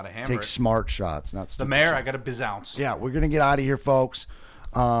selfish. Gotta hammer Take it. smart shots, not The stupid mayor, shots. I got a bizounce. Yeah, we're gonna get out of here, folks.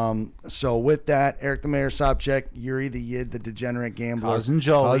 So with that, Erik the Mayor, Sobczak, Uri the Yid, the Degenerate Gambler,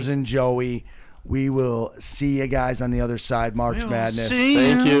 Cousin Joey. We will see you guys on the other side. March Madness. See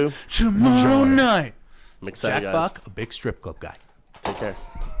Thank you. tomorrow night. I'm excited, Jack guys. Buck, a big strip club guy. Take care.